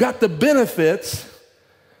 guess who got the benefits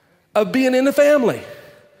of being in the family?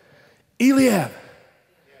 Eliab.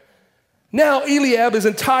 Now Eliab is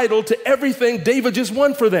entitled to everything David just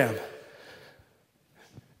won for them.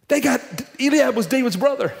 Eliab was David's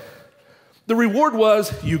brother. The reward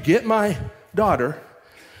was, you get my daughter,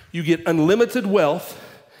 you get unlimited wealth,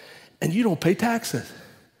 and you don't pay taxes.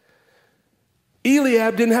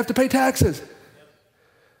 Eliab didn't have to pay taxes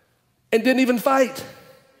and didn't even fight.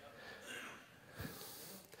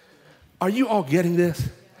 Are you all getting this?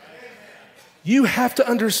 You have to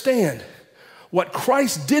understand what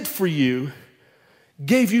Christ did for you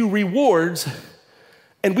gave you rewards,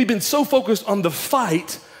 and we've been so focused on the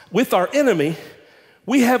fight with our enemy,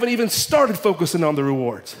 we haven't even started focusing on the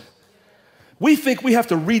rewards. We think we have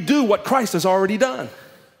to redo what Christ has already done.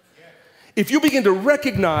 If you begin to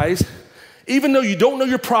recognize, even though you don't know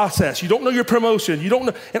your process, you don't know your promotion, you don't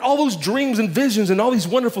know, and all those dreams and visions and all these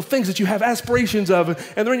wonderful things that you have aspirations of,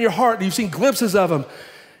 and they're in your heart, and you've seen glimpses of them,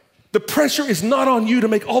 the pressure is not on you to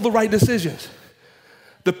make all the right decisions.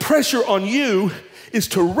 The pressure on you is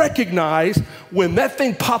to recognize when that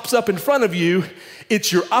thing pops up in front of you,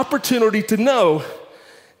 it's your opportunity to know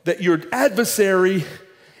that your adversary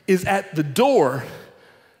is at the door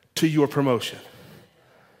to your promotion.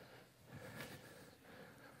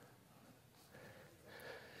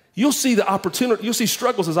 You'll see the opportunity, you'll see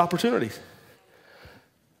struggles as opportunities.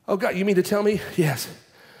 Oh God, you mean to tell me? Yes,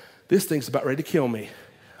 this thing's about ready to kill me.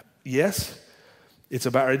 Yes, it's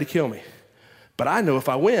about ready to kill me. But I know if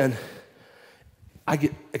I win, I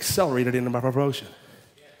get accelerated into my promotion.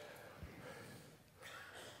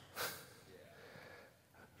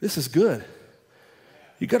 This is good.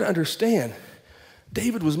 You got to understand,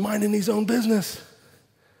 David was minding his own business.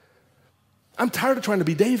 I'm tired of trying to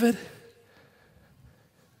be David.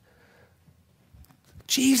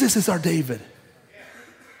 Jesus is our David.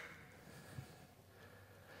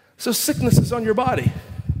 So sickness is on your body.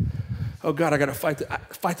 Oh God, I got to fight the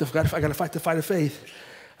fight of faith. I got to fight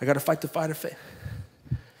the fight of faith.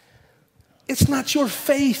 It's not your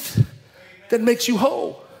faith that makes you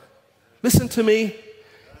whole. Listen to me.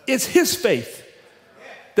 It's his faith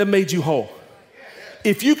that made you whole.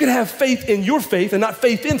 If you can have faith in your faith and not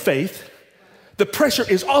faith in faith, the pressure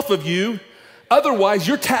is off of you. Otherwise,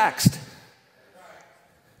 you're taxed.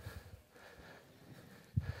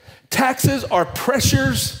 Taxes are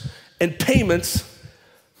pressures and payments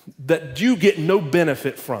that you get no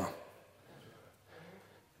benefit from.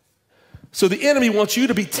 So the enemy wants you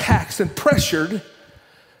to be taxed and pressured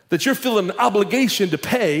that you're feeling an obligation to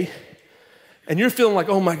pay, and you're feeling like,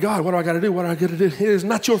 oh my God, what do I got to do? What do I got to do? It is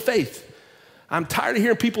not your faith. I'm tired of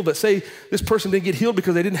hearing people that say this person didn't get healed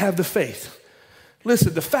because they didn't have the faith.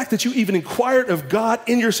 Listen, the fact that you even inquired of God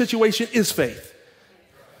in your situation is faith.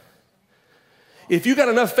 If you got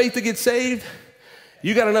enough faith to get saved,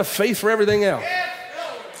 you got enough faith for everything else.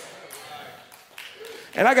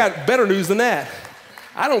 And I got better news than that.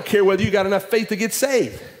 I don't care whether you got enough faith to get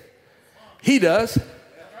saved. He does.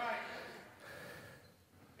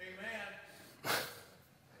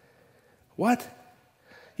 What?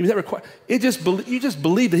 You just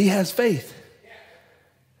believe that he has faith.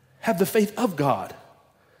 Have the faith of God.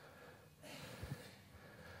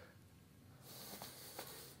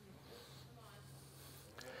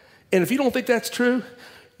 And if you don't think that's true,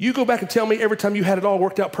 you go back and tell me every time you had it all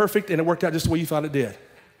worked out perfect and it worked out just the way you thought it did.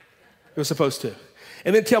 It was supposed to.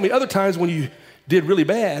 And then tell me other times when you did really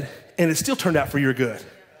bad and it still turned out for your good.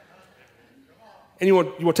 And you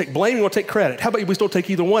want to take blame, you want to take credit. How about we still take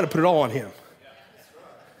either one and put it all on him?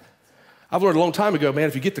 I've learned a long time ago, man,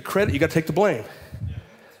 if you get the credit, you got to take the blame.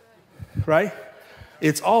 Right?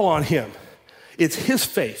 It's all on him. It's his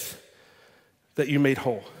faith that you made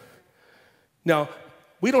whole. Now,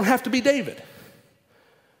 we don't have to be David.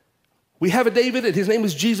 We have a David, and his name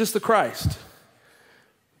is Jesus the Christ.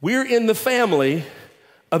 We're in the family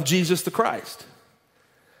of Jesus the Christ.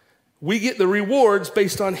 We get the rewards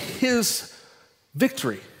based on his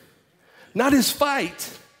victory. Not his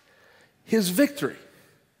fight, his victory.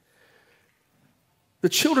 The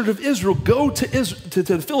children of Israel go to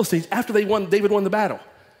the Philistines after David won the battle,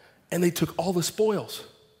 and they took all the spoils.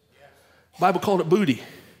 The Bible called it booty.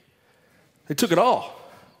 They took it all.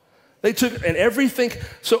 They took and everything.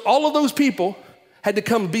 So all of those people had to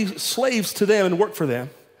come be slaves to them and work for them.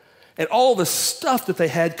 And all the stuff that they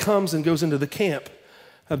had comes and goes into the camp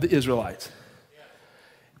of the Israelites.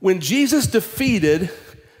 When Jesus defeated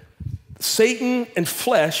Satan and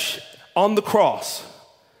flesh on the cross,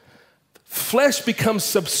 flesh becomes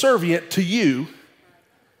subservient to you,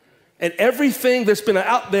 and everything that's been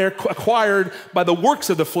out there acquired by the works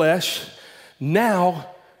of the flesh now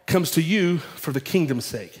comes to you for the kingdom's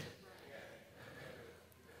sake.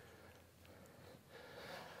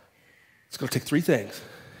 It's going to take three things.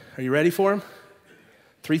 Are you ready for them?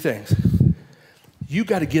 Three things. You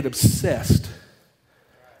got to get obsessed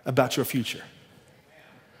about your future.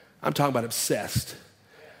 I'm talking about obsessed.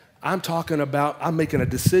 I'm talking about I'm making a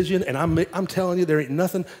decision, and I'm telling you there ain't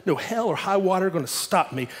nothing, no hell or high water going to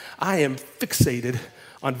stop me. I am fixated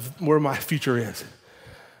on where my future is.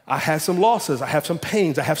 I have some losses. I have some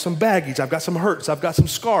pains. I have some baggage. I've got some hurts. I've got some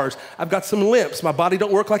scars. I've got some limps. My body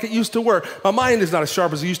don't work like it used to work. My mind is not as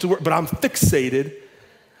sharp as it used to work, but I'm fixated.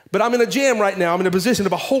 But I'm in a jam right now. I'm in a position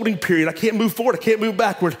of a holding period. I can't move forward. I can't move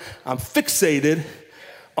backward. I'm fixated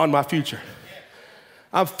on my future.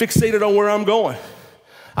 I'm fixated on where I'm going.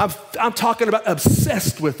 I'm talking about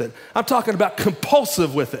obsessed with it. I'm talking about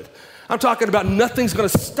compulsive with it. I'm talking about nothing's going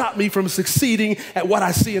to stop me from succeeding at what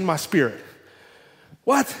I see in my spirit.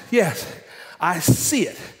 What? Yes, I see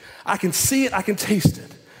it. I can see it. I can taste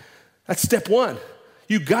it. That's step one.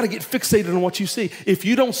 You got to get fixated on what you see. If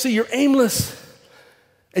you don't see, you're aimless,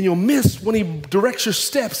 and you'll miss when he directs your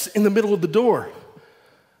steps in the middle of the door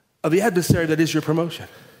of the adversary that is your promotion.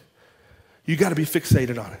 You got to be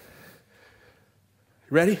fixated on it.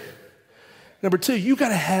 Ready? Number two, you got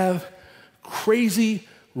to have crazy,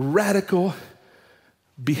 radical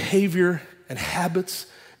behavior and habits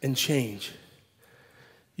and change.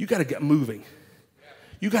 you got to get moving.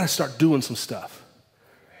 You got to start doing some stuff.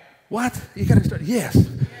 What? You got to start, yes.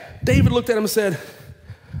 David looked at him and said,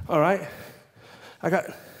 all right,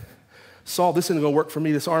 Saul, this isn't going to work for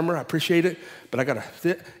me, this armor. I appreciate it, but I got to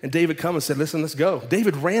fit. And David come and said, listen, let's go.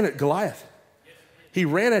 David ran at Goliath. He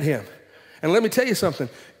ran at him. And let me tell you something.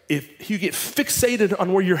 If you get fixated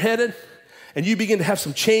on where you're headed and you begin to have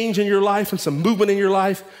some change in your life and some movement in your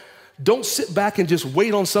life, don't sit back and just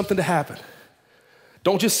wait on something to happen.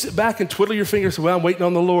 Don't just sit back and twiddle your fingers and say, well, I'm waiting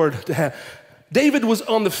on the Lord to have. David was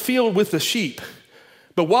on the field with the sheep.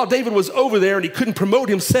 But while David was over there and he couldn't promote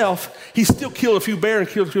himself, he still killed a few bear and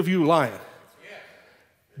killed a few lion.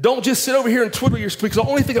 Don't just sit over here and twiddle your fingers, because the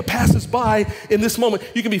only thing that passes by in this moment,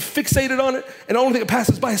 you can be fixated on it, and the only thing that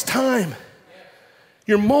passes by is time.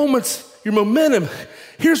 Your moments, your momentum.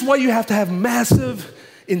 Here's why you have to have massive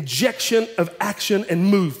injection of action and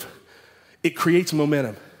move. It creates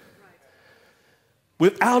momentum.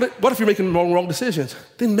 Without it, what if you're making wrong decisions?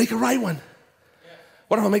 Then make a right one.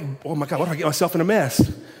 What if I make, oh my God, what if I get myself in a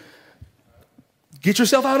mess? Get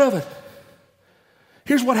yourself out of it.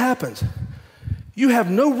 Here's what happens. You have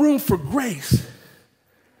no room for grace.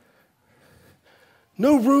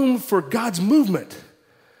 No room for God's movement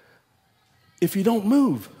if you don't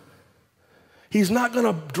move. He's not going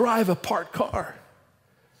to drive a parked car.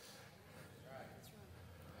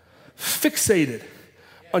 Fixated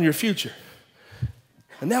on your future.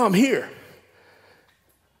 And now I'm here.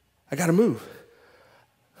 I got to move.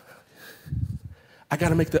 I got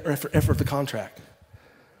to make the effort of the contract.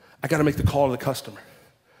 I got to make the call to the customer.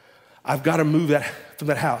 I've got to move that from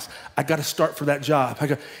that house. I got to start for that job.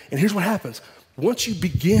 And here's what happens. Once you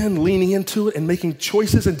begin leaning into it and making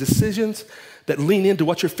choices and decisions that lean into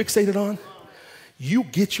what you're fixated on, you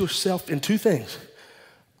get yourself in two things.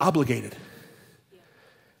 Obligated.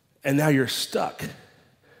 And now you're stuck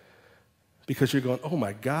because you're going, oh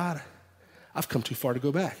my God, I've come too far to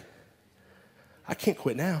go back. I can't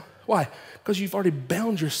quit now. Why? Because you've already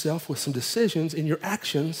bound yourself with some decisions in your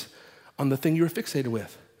actions on the thing you were fixated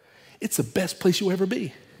with. It's the best place you'll ever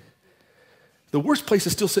be. The worst place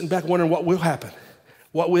is still sitting back wondering what will happen.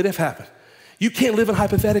 What would have happened? You can't live in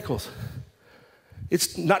hypotheticals.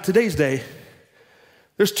 It's not today's day.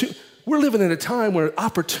 We're living in a time where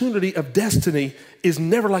opportunity of destiny is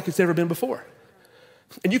never like it's ever been before.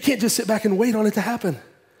 And you can't just sit back and wait on it to happen.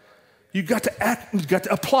 You got to act, you got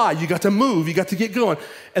to apply, you got to move, you got to get going.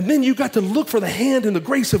 And then you got to look for the hand and the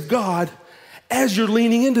grace of God as you're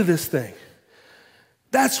leaning into this thing.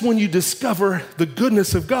 That's when you discover the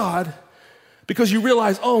goodness of God, because you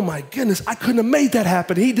realize, oh my goodness, I couldn't have made that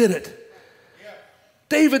happen. He did it. Yeah.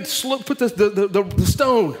 David put the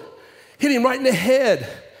stone, hit him right in the head,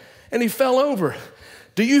 and he fell over.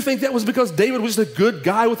 Do you think that was because David was a good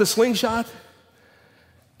guy with a slingshot?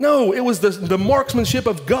 No, it was the marksmanship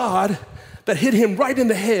of God that hit him right in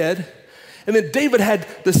the head. And then David had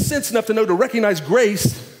the sense enough to know to recognize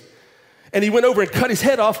grace. And he went over and cut his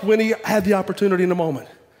head off when he had the opportunity in the moment.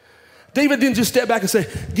 David didn't just step back and say,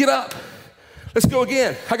 get up, let's go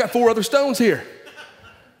again. I got 4 other stones here.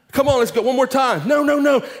 Come on, let's go one more time.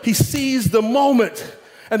 No. He seized the moment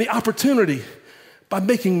and the opportunity by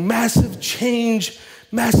making massive change,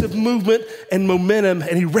 massive movement and momentum,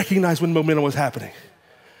 and he recognized when momentum was happening.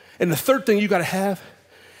 And the third thing you got to have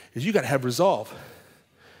is you got to have resolve.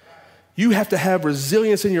 You have to have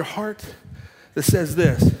resilience in your heart that says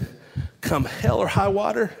this: come hell or high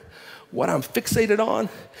water, what I'm fixated on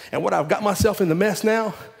and what I've got myself in the mess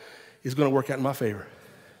now is going to work out in my favor.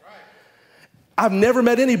 I've never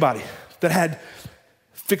met anybody that had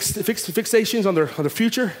fixations on their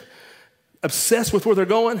future, obsessed with where they're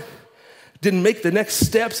going, didn't make the next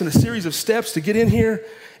steps in a series of steps to get in here,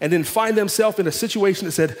 and then find themselves in a situation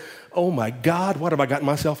that said, oh my God, what have I gotten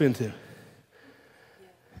myself into?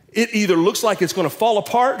 It either looks like it's going to fall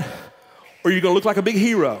apart or you're going to look like a big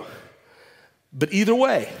hero. But either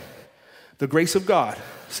way, the grace of God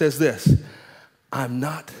says this: I'm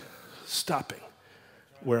not stopping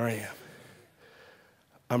where I am.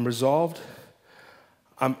 I'm resolved.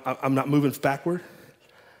 I'm not moving backward.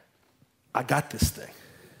 I got this thing.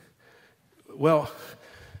 Well,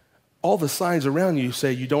 all the signs around you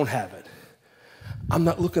say you don't have it. I'm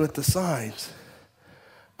not looking at the signs.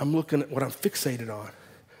 I'm looking at what I'm fixated on.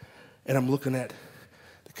 And I'm looking at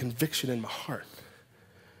the conviction in my heart.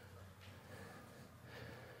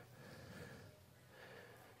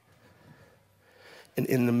 And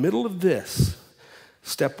in the middle of this,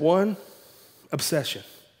 step 1, obsession,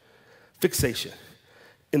 fixation.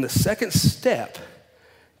 In the second step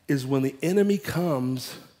is when the enemy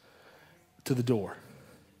comes to the door,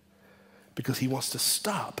 because he wants to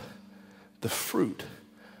stop the fruit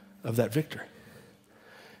of that victory.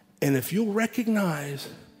 And if you'll recognize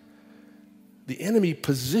the enemy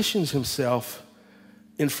positions himself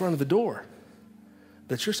in front of the door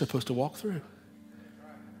that you're supposed to walk through.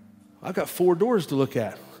 I've got 4 doors to look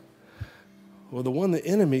at. Well, the one that's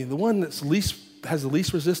has the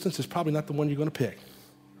least resistance is probably not the one you're going to pick.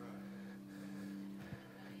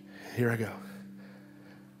 Here I go.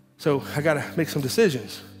 So I got to make some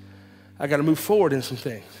decisions. I got to move forward in some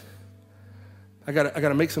things. I got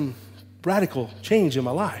to make some radical change in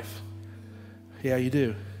my life. Yeah, you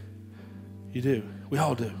do. You do. We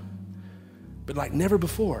all do. But like never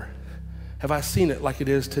before have I seen it like it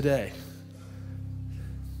is today.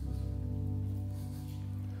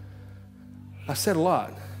 I said a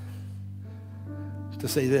lot to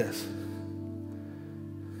say this.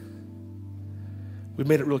 We've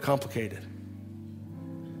made it real complicated.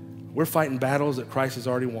 We're fighting battles that Christ has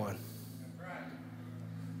already won.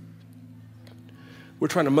 We're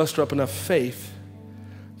trying to muster up enough faith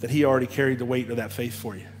that he already carried the weight of that faith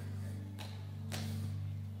for you.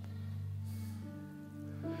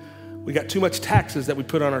 We got too much taxes that we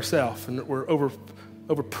put on ourselves, and we're over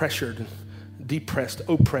pressured, and depressed,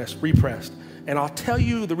 oppressed, repressed. And I'll tell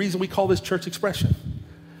you the reason we call this church expression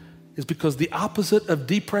is because the opposite of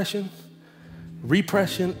depression,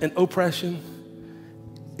 repression, and oppression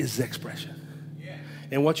is expression. Yeah.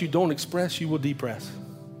 And what you don't express, you will depress.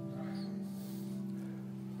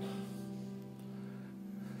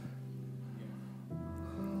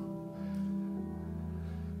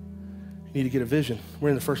 You need to get a vision. We're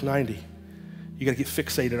in the first 90. You got to get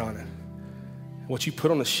fixated on it. What you put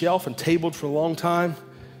on the shelf and tabled for a long time,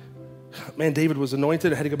 man, David was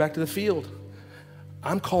anointed and had to go back to the field.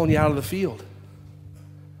 I'm calling you out of the field.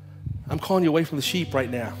 I'm calling you away from the sheep right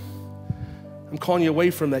now. I'm calling you away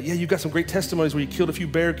from that. Yeah, you've got some great testimonies where you killed a few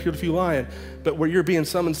bear, killed a few lion, but where you're being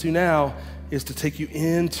summoned to now is to take you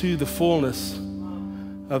into the fullness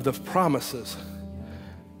of the promises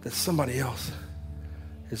that somebody else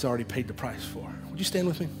has already paid the price for. Would you stand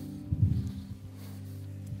with me?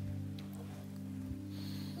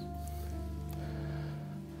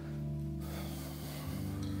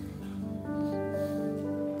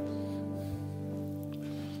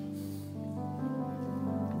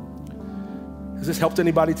 Has this helped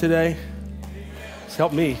anybody today? It's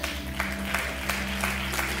helped me.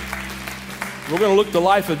 We're going to look at the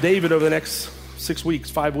life of David over the next 6 weeks,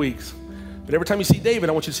 5 weeks. But every time you see David,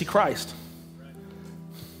 I want you to see Christ.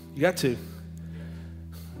 You got to.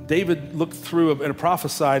 David looked through and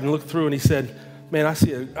prophesied and looked through and he said, man,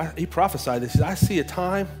 he prophesied this. He said, I see a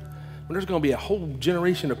time when there's going to be a whole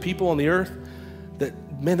generation of people on the earth that,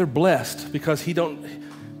 man, they're blessed because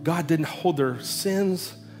God didn't hold their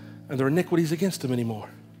sins and their iniquities against them anymore.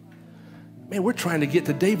 Man, we're trying to get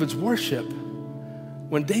to David's worship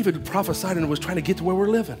when David prophesied and was trying to get to where we're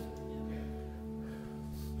living.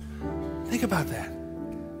 Think about that.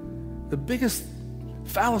 The biggest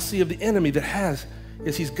fallacy of the enemy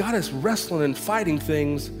is he's got us wrestling and fighting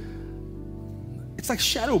things. It's like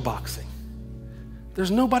shadow boxing.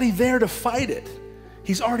 There's nobody there to fight it.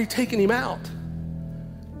 He's already taken him out.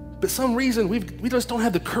 But some reason we just don't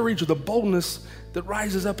have the courage or the boldness that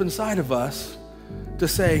rises up inside of us to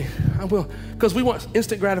say, I will, because we want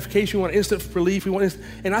instant gratification, we want instant relief,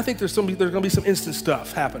 and I think there's going to be some instant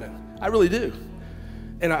stuff happening. I really do.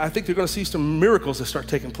 And I think you're going to see some miracles that start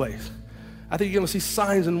taking place. I think you're going to see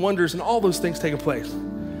signs and wonders and all those things taking place.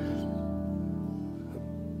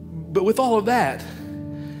 But with all of that,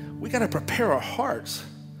 we got to prepare our hearts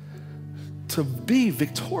to be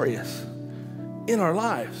victorious in our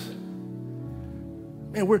lives.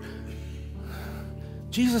 Man,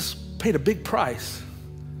 Jesus paid a big price,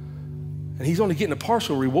 and he's only getting a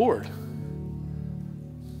partial reward.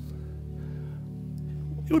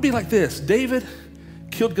 It would be like this. David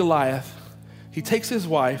killed Goliath. He takes his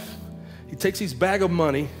wife. He takes his bag of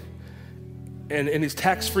money and his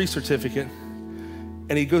tax-free certificate,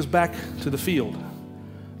 and he goes back to the field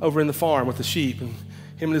over in the farm with the sheep, and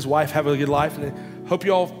him and his wife have a good life. And hope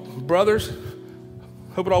you all, brothers,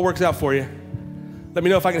 hope it all works out for you. Let me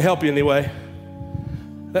know if I can help you in any way.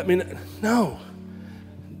 Let me know. No.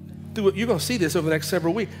 You're going to see this over the next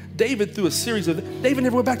several weeks. David, through a series of, David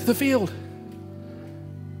never went back to the field.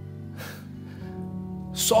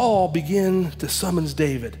 Saul began to summons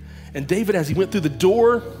David. And David, as he went through the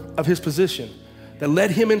door of his position that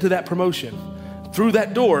led him into that promotion, through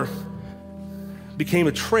that door became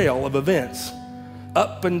a trail of events,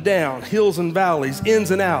 up and down, hills and valleys,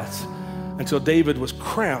 ins and outs, until David was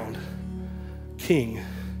crowned King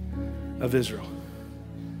of Israel.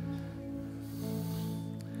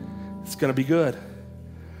 It's going to be good.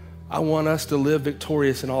 I want us to live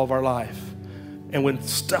victorious in all of our life. And when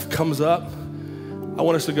stuff comes up, I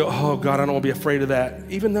want us to go, oh God, I don't want to be afraid of that.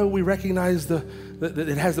 Even though we recognize that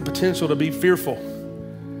it has the potential to be fearful,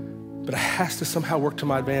 but it has to somehow work to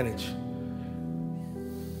my advantage.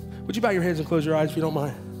 Would you bow your heads and close your eyes if you don't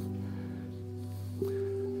mind?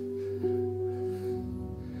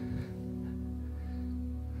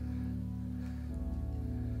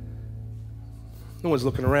 No one's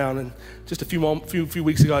looking around. And just a few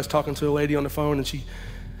weeks ago, I was talking to a lady on the phone, and she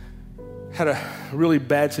had a really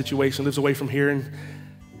bad situation, lives away from here, and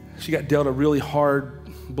she got dealt a really hard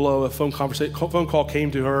blow. A phone call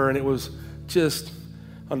came to her, and it was just,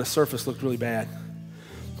 on the surface, looked really bad.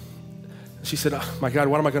 She said, oh my God,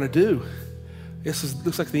 what am I going to do?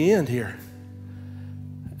 Looks like the end here.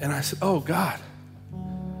 And I said, oh God,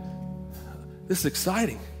 this is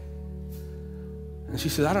exciting. And she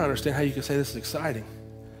said, I don't understand how you can say this is exciting.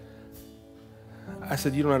 I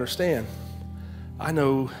said, you don't understand. I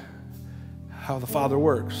know how the Father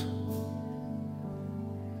works.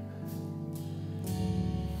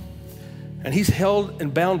 And he's held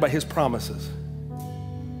and bound by his promises.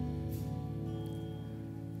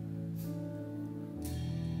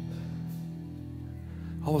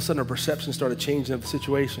 All of a sudden, her perception started changing of the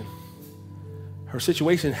situation. Her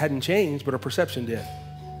situation hadn't changed, but her perception did.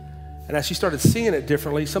 And as she started seeing it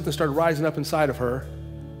differently, something started rising up inside of her.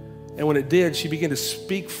 And when it did, she began to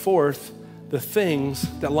speak forth the things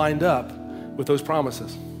that lined up with those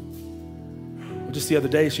promises. Just the other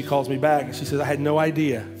day, she calls me back and she says, I had no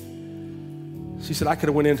idea. She said, I could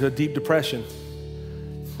have went into a deep depression,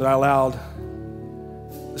 but I allowed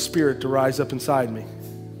the Spirit to rise up inside me.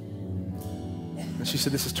 And she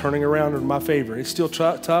said, this is turning around in my favor. It's still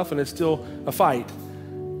tough and it's still a fight.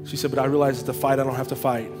 She said, but I realize it's a fight I don't have to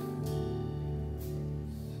fight.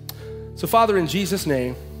 So Father, in Jesus'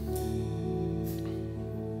 name,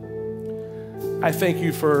 I thank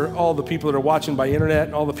you for all the people that are watching by internet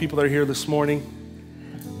and all the people that are here this morning.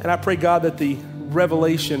 And I pray, God, that the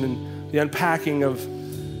revelation and the unpacking of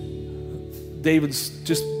David's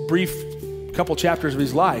just brief couple chapters of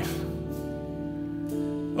his life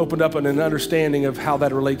opened up an understanding of how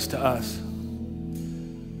that relates to us.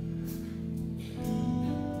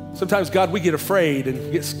 Sometimes, God, we get afraid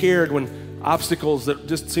and get scared when obstacles that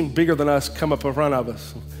just seem bigger than us come up in front of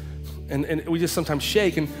us. And we just sometimes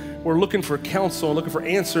shake, and we're looking for counsel and looking for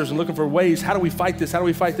answers and looking for ways. How do we fight this? How do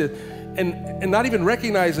we fight this? And not even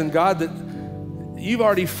recognizing, God, that you've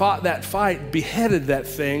already fought that fight, beheaded that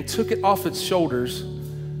thing, took it off its shoulders,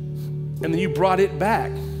 and then you brought it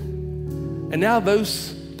back. And now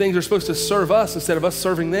those things are supposed to serve us instead of us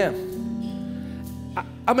serving them.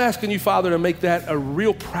 I'm asking you, Father, to make that a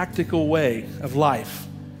real practical way of life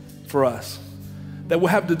for us, that we'll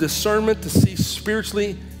have the discernment to see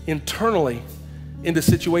spiritually, internally into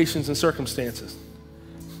situations and circumstances.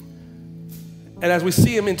 And as we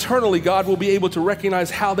see them internally, God will be able to recognize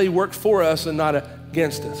how they work for us and not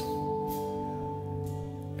against us.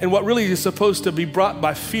 And what really is supposed to be brought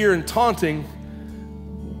by fear and taunting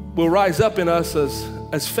will rise up in us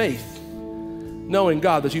as faith, knowing,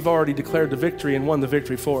 God, that you've already declared the victory and won the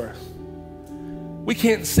victory for us. We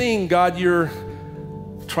can't sing, God, you're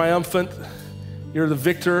triumphant, you're the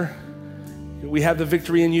victor, we have the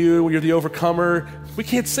victory in you, you're the overcomer. We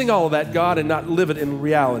can't sing all of that, God, and not live it in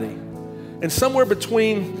reality. And somewhere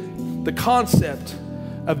between the concept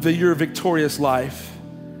of your victorious life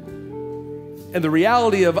and the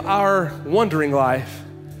reality of our wandering life,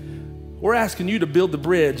 we're asking you to build the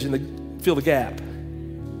bridge and fill the gap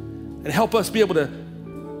and help us be able to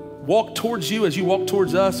walk towards you as you walk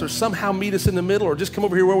towards us, or somehow meet us in the middle, or just come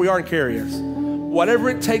over here where we are and carry us. Whatever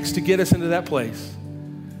it takes to get us into that place,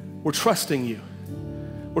 we're trusting you.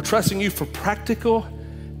 We're trusting you for practical,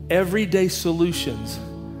 everyday solutions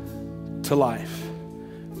to life.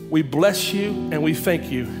 We bless you and we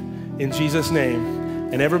thank you in Jesus'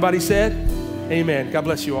 name. And everybody said, amen. God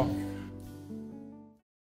bless you all.